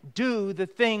can do the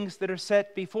things that are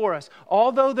set before us.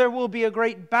 Although there will be a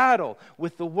great battle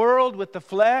with the world, with the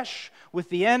flesh, with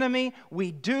the enemy, we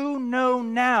do know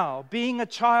now, being a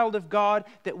child of God,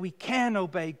 that we can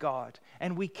obey God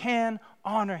and we can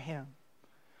honor Him.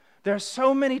 There are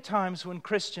so many times when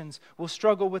Christians will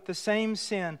struggle with the same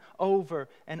sin over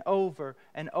and over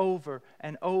and over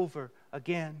and over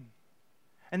again.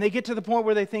 And they get to the point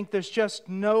where they think there's just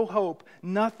no hope.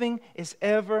 Nothing is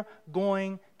ever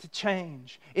going to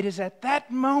change. It is at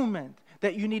that moment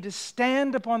that you need to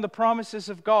stand upon the promises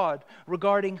of God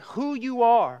regarding who you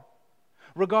are,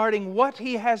 regarding what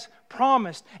He has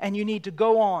promised, and you need to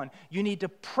go on. You need to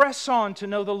press on to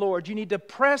know the Lord. You need to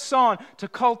press on to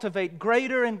cultivate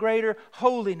greater and greater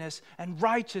holiness and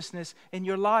righteousness in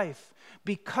your life.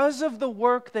 Because of the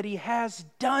work that He has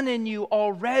done in you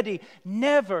already,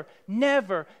 never,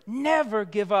 never, never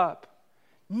give up.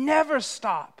 Never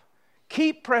stop.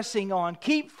 Keep pressing on.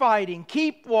 Keep fighting.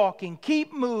 Keep walking.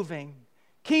 Keep moving.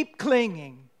 Keep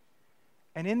clinging.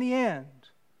 And in the end,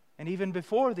 and even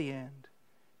before the end,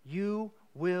 you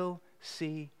will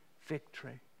see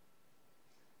victory.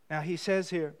 Now he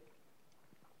says here,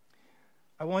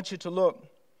 I want you to look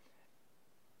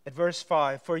at verse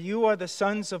 5. For you are the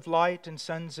sons of light and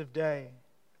sons of day.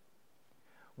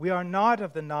 We are not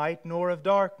of the night nor of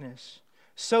darkness.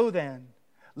 So then,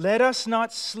 let us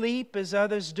not sleep as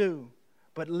others do,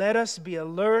 but let us be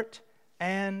alert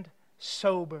and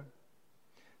sober.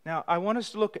 Now, I want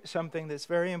us to look at something that's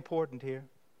very important here.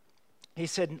 He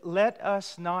said, let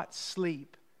us not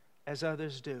sleep as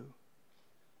others do.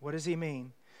 What does he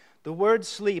mean? The word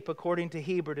sleep, according to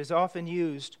Hebrew, is often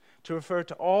used to refer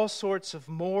to all sorts of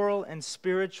moral and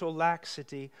spiritual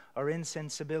laxity or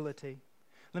insensibility.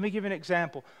 Let me give you an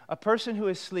example. A person who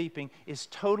is sleeping is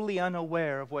totally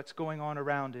unaware of what's going on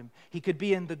around him. He could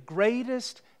be in the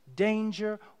greatest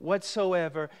danger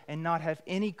whatsoever and not have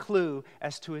any clue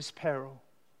as to his peril.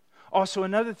 Also,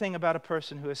 another thing about a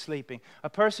person who is sleeping. A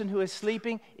person who is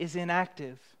sleeping is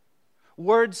inactive.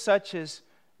 Words such as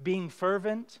being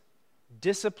fervent,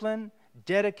 disciplined,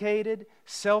 dedicated,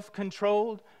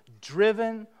 self-controlled,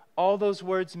 driven, all those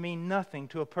words mean nothing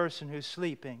to a person who's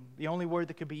sleeping. The only word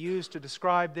that could be used to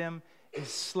describe them is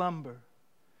slumber.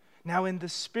 Now, in the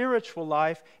spiritual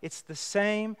life, it's the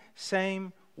same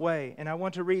way. And I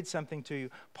want to read something to you.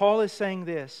 Paul is saying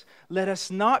this: let us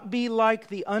not be like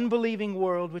the unbelieving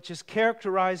world, which is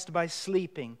characterized by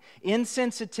sleeping,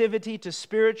 insensitivity to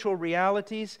spiritual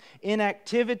realities,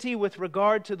 inactivity with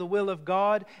regard to the will of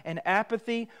God, and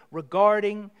apathy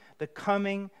regarding the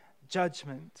coming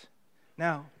judgment.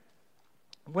 Now,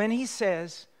 when he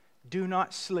says, do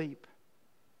not sleep,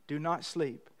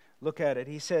 look at it.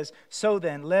 He says, so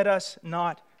then, let us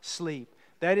not sleep.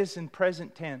 That is in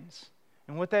present tense.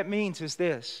 And what that means is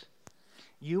this: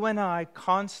 you and I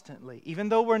constantly, even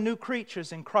though we're new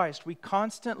creatures in Christ, we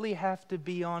constantly have to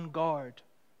be on guard.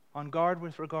 On guard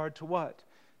with regard to what?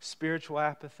 Spiritual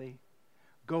apathy,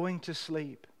 going to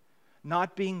sleep,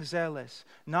 not being zealous,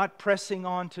 not pressing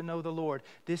on to know the Lord.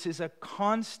 This is a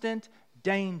constant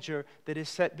danger that is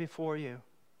set before you.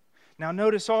 Now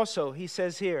notice also, he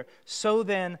says here, so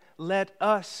then let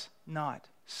us not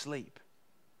sleep.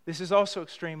 This is also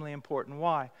extremely important.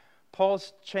 Why?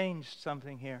 Paul's changed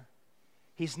something here.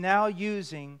 He's now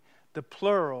using the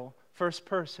plural first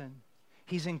person.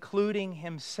 He's including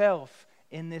Himself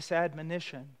in this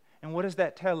admonition. And what does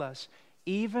that tell us?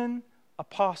 Even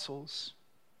apostles,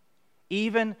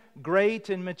 even great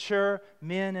and mature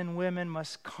men and women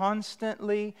must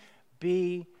constantly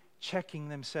be checking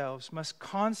themselves, must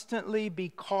constantly be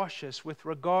cautious with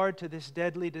regard to this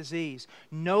deadly disease.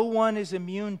 No one is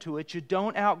immune to it. You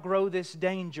don't outgrow this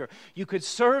danger. You could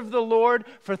serve the Lord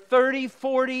for 30,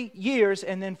 40 years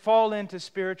and then fall into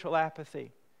spiritual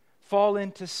apathy, fall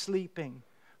into sleeping,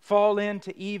 fall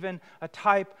into even a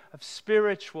type of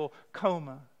spiritual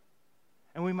coma.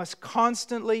 And we must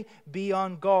constantly be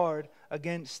on guard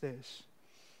against this.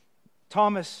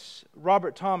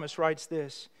 Robert Thomas writes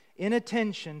this: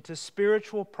 inattention to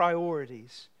spiritual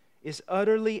priorities is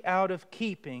utterly out of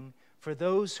keeping for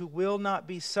those who will not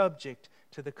be subject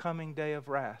to the coming day of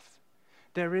wrath.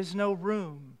 There is no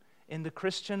room in the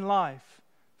Christian life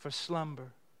for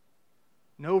slumber.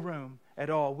 No room at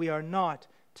all. We are not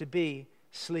to be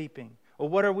sleeping. Well,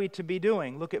 what are we to be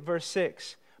doing? Look at verse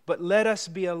 6. But let us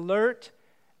be alert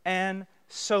and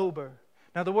sober.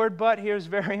 Now the word but here is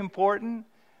very important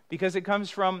because it comes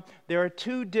from, there are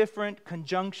two different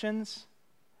conjunctions,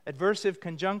 adversive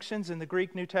conjunctions in the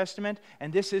Greek New Testament,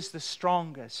 and this is the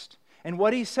strongest. And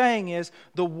what he's saying is,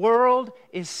 the world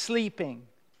is sleeping.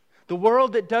 The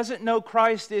world that doesn't know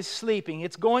Christ is sleeping.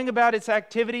 It's going about its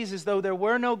activities as though there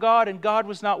were no God and God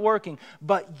was not working.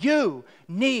 But you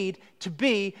need to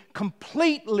be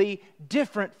completely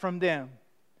different from them.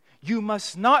 You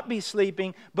must not be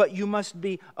sleeping, but you must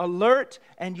be alert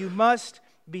and you must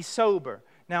be sober.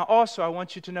 Now also I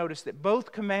want you to notice that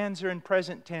both commands are in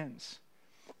present tense.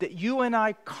 That you and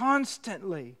I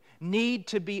constantly need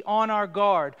to be on our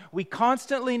guard. We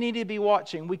constantly need to be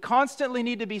watching. We constantly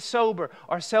need to be sober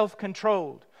or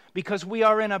self-controlled because we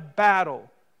are in a battle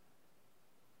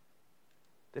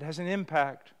that has an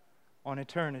impact on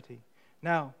eternity.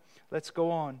 Now, let's go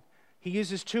on. He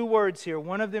uses two words here.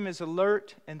 One of them is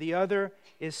alert and the other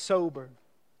is sober.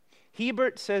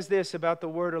 Hebert says this about the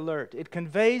word alert: it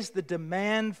conveys the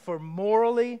demand for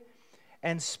morally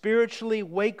and spiritually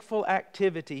wakeful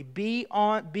activity, being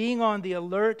on the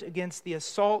alert against the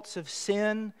assaults of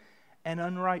sin and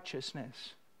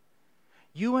unrighteousness.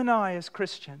 You and I as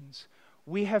Christians,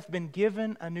 we have been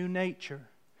given a new nature,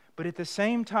 but at the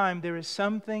same time there is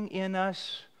something in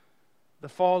us, the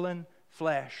fallen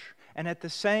flesh. And at the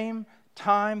same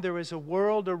time there is a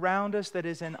world around us that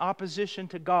is in opposition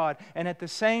to God. And at the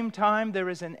same time there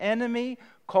is an enemy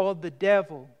called the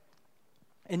devil.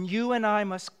 And you and I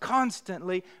must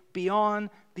constantly be on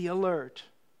the alert.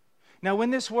 Now,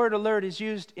 when this word alert is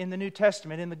used in the New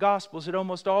Testament, in the Gospels, it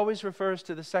almost always refers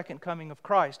to the second coming of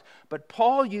Christ. But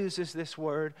Paul uses this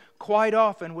word quite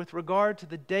often with regard to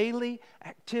the daily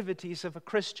activities of a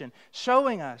Christian,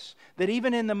 showing us that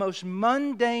even in the most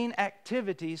mundane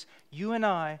activities, you and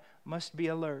I must be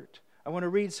alert. I want to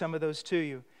read some of those to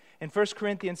you. In 1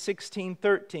 Corinthians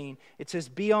 16:13, it says,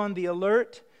 "Be on the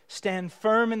alert, stand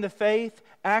firm in the faith,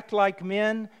 act like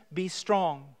men, be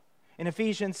strong." In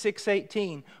Ephesians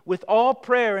 6:18, "With all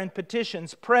prayer and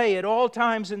petitions, pray at all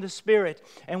times in the Spirit,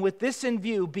 and with this in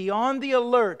view, be on the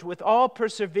alert with all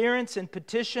perseverance and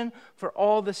petition for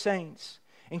all the saints."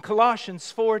 In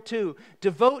Colossians 4:2,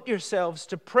 "Devote yourselves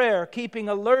to prayer, keeping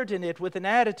alert in it with an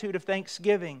attitude of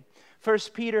thanksgiving."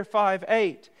 1 Peter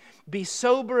 5:8, "Be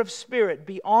sober of spirit,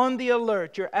 be on the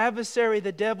alert. Your adversary,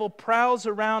 the devil, prowls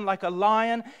around like a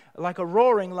lion, like a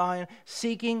roaring lion,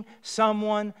 seeking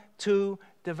someone to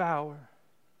devour."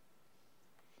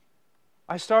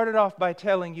 I started off by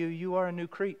telling you, you are a new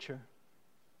creature.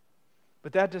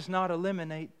 But that does not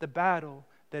eliminate the battle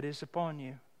that is upon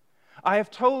you. I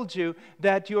have told you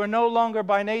that you are no longer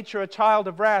by nature a child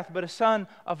of wrath, but a son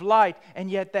of light. And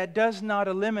yet that does not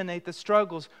eliminate the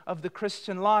struggles of the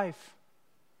Christian life.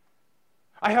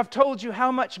 I have told you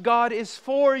how much God is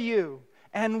for you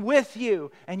and with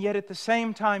you. And yet at the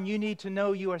same time, you need to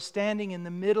know you are standing in the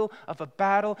middle of a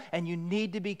battle and you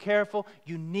need to be careful.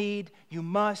 You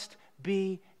must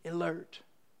be alert.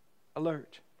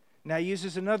 Alert. Now he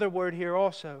uses another word here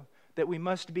also, that we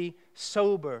must be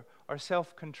sober or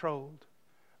self-controlled.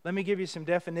 Let me give you some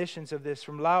definitions of this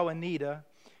from Louw-Anida.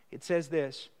 It says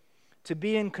this: to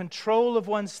be in control of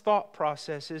one's thought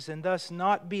processes and thus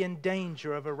not be in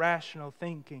danger of irrational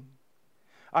thinking.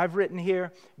 I've written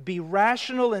here, be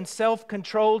rational and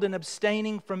self-controlled and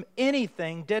abstaining from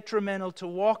anything detrimental to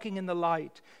walking in the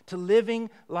light, to living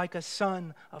like a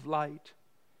son of light.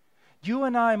 You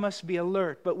and I must be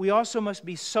alert, but we also must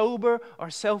be sober or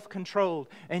self-controlled.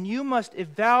 And you must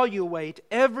evaluate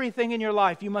everything in your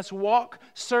life. You must walk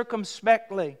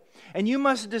circumspectly. And you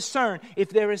must discern if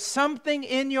there is something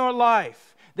in your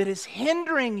life that is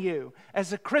hindering you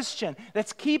as a Christian,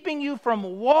 that's keeping you from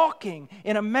walking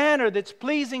in a manner that's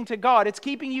pleasing to God, it's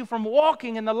keeping you from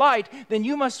walking in the light, then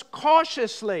you must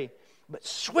cautiously but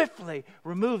swiftly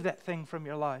remove that thing from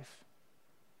your life.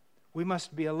 We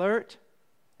must be alert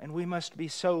and we must be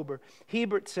sober.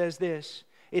 Hebert says this,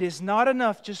 it is not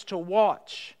enough just to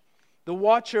watch. The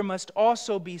watcher must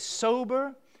also be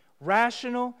sober,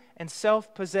 rational, and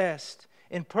self-possessed,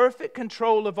 in perfect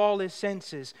control of all his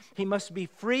senses. He must be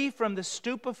free from the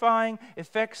stupefying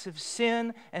effects of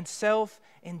sin and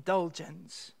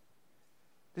self-indulgence.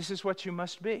 This is what you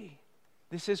must be.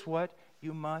 This is what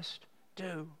you must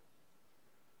do.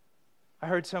 I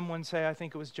heard someone say, I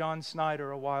think it was John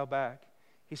Snyder a while back,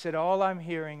 he said, all I'm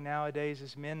hearing nowadays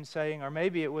is men saying, or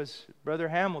maybe it was Brother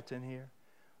Hamilton here,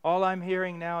 all I'm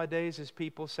hearing nowadays is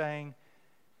people saying,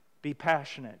 be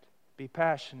passionate, be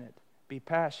passionate, be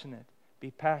passionate,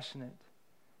 be passionate.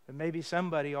 But maybe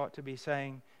somebody ought to be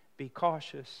saying, be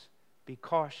cautious, be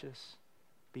cautious,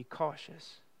 be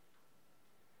cautious.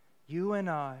 You and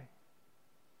I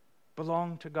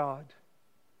belong to God,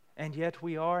 and yet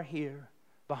we are here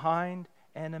behind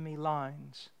enemy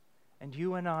lines, and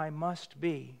you and I must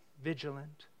be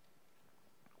vigilant.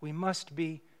 We must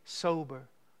be sober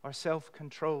or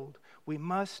self-controlled. We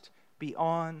must be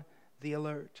on the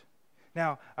alert.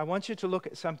 Now, I want you to look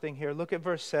at something here. Look at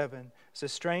verse 7. It's a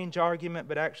strange argument,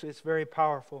 but actually it's very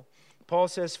powerful. Paul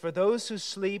says, for those who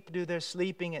sleep do their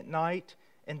sleeping at night,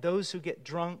 and those who get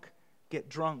drunk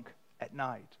at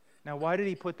night. Now, why did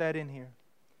he put that in here?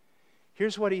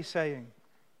 Here's what he's saying.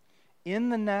 In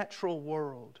the natural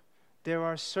world, there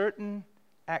are certain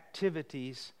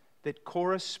activities that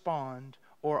correspond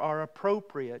or are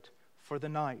appropriate for the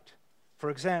night. For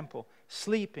example,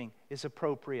 sleeping is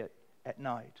appropriate at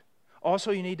night.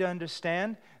 Also, you need to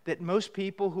understand that most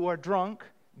people who are drunk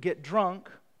get drunk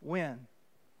when?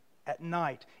 At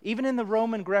night. Even in the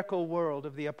Roman Greco world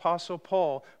of the Apostle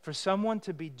Paul, for someone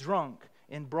to be drunk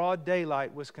in broad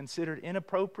daylight was considered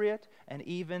inappropriate and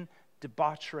even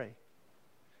debauchery.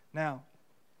 Now,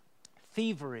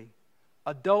 thievery,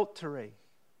 adultery,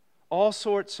 all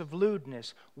sorts of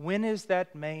lewdness, when is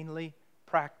that mainly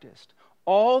practiced?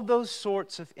 All those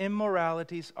sorts of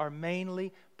immoralities are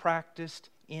mainly practiced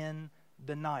in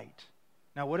the night.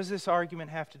 Now, what does this argument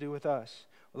have to do with us?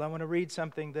 Well, I want to read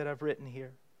something that I've written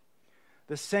here.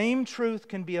 The same truth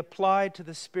can be applied to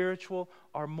the spiritual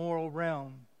or moral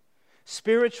realm.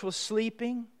 Spiritual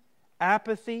sleeping,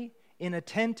 apathy,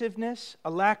 inattentiveness, a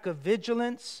lack of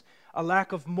vigilance, a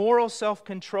lack of moral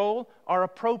self-control are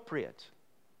appropriate.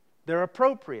 They're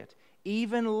appropriate,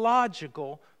 even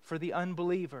logical for the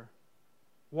unbeliever.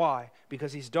 Why?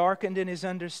 Because he's darkened in his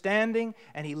understanding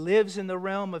and he lives in the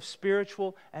realm of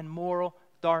spiritual and moral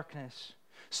darkness.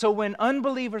 So when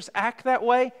unbelievers act that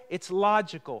way, it's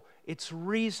logical, it's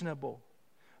reasonable.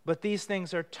 But these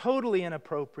things are totally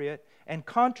inappropriate and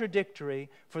contradictory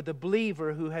for the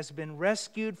believer who has been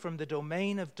rescued from the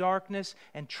domain of darkness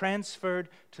and transferred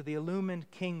to the illumined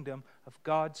kingdom of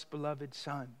God's beloved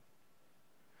Son.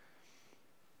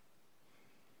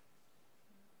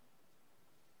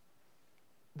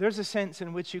 There's a sense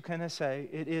in which you can say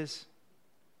it is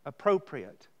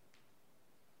appropriate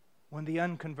when the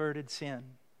unconverted sin,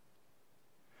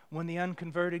 when the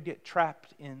unconverted get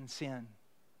trapped in sin.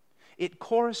 It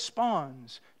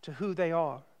corresponds to who they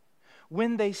are.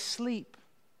 When they sleep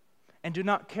and do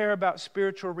not care about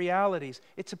spiritual realities,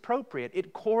 it's appropriate.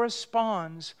 It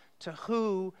corresponds to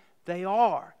who they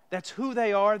are. That's who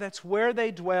they are. That's where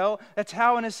they dwell. That's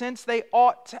how, in a sense, they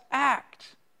ought to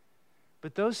act.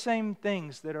 But those same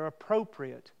things that are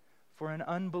appropriate for an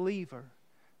unbeliever,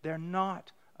 they're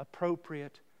not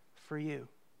appropriate for you.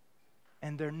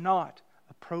 And they're not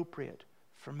appropriate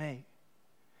for me.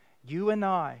 You and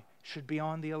I should be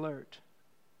on the alert.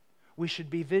 We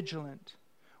should be vigilant.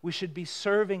 We should be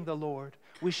serving the Lord.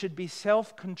 We should be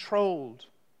self-controlled.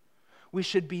 We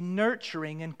should be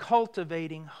nurturing and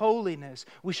cultivating holiness.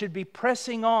 We should be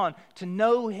pressing on to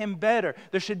know Him better.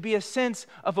 There should be a sense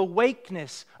of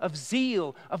awakeness, of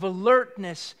zeal, of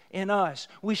alertness in us.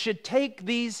 We should take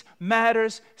these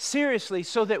matters seriously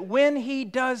so that when He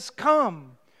does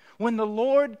come, when the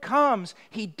Lord comes,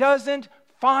 He doesn't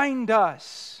find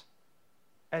us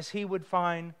as He would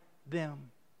find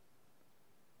them.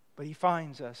 But He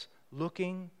finds us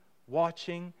looking,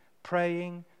 watching,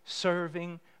 praying,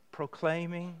 serving,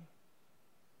 proclaiming,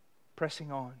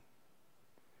 pressing on.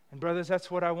 And brothers, that's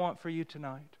what I want for you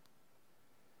tonight.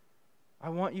 I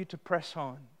want you to press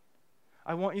on.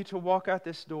 I want you to walk out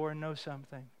this door and know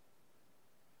something.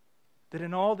 That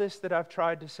in all this that I've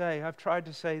tried to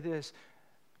say this.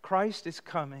 Christ is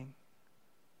coming.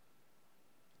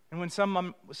 And when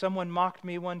someone mocked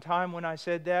me one time when I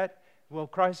said that, well,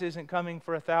 Christ isn't coming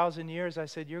for 1,000 years, I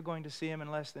said, you're going to see him in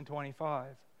less than 25.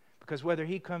 Because whether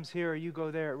he comes here or you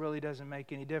go there, it really doesn't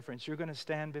make any difference. You're going to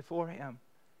stand before him.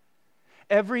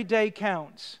 Every day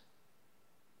counts.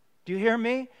 Do you hear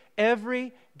me?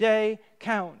 Every day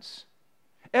counts.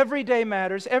 Every day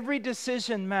matters. Every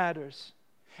decision matters.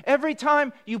 Every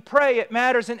time you pray, it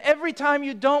matters. And every time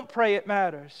you don't pray, it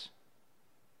matters.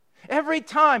 Every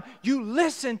time you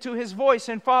listen to his voice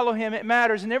and follow him, it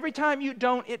matters. And every time you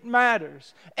don't, it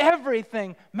matters.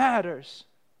 Everything matters.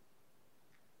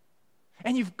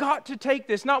 And you've got to take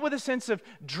this, not with a sense of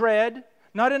dread,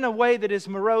 not in a way that is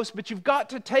morose, but you've got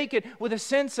to take it with a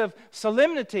sense of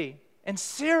solemnity and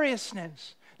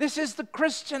seriousness. This is the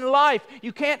Christian life.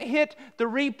 You can't hit the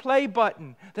replay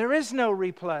button. There is no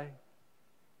replay.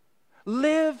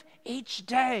 Live each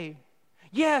day.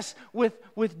 Yes,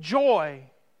 with joy,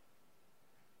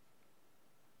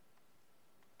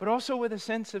 but also with a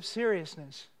sense of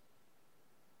seriousness.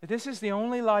 This is the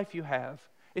only life you have.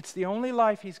 It's the only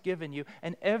life he's given you.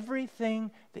 And everything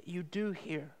that you do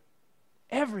here,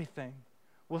 everything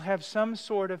will have some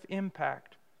sort of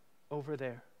impact over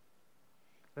there.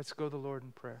 Let's go to the Lord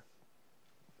in prayer.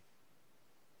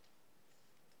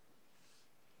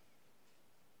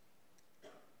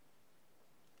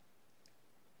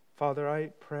 Father, I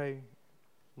pray,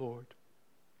 Lord,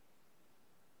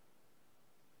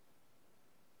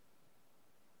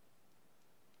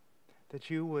 that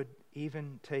you would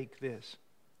even take this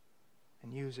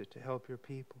and use it to help your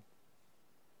people.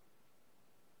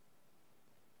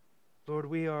 Lord,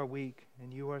 we are weak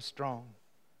and you are strong.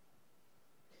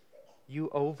 You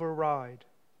override.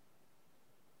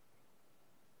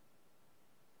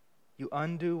 You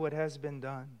undo what has been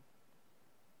done,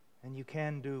 and you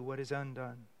can do what is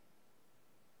undone.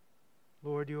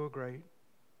 Lord, you are great.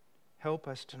 Help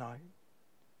us tonight.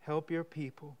 Help your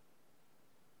people.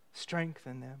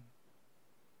 Strengthen them.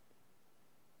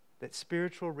 That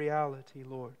spiritual reality,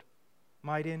 Lord,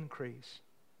 might increase.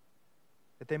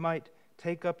 That they might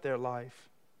take up their life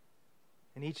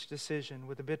in each decision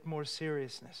with a bit more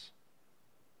seriousness.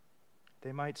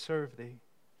 They might serve thee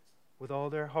with all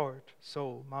their heart,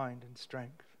 soul, mind, and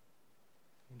strength.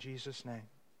 In Jesus' name,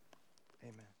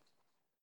 amen.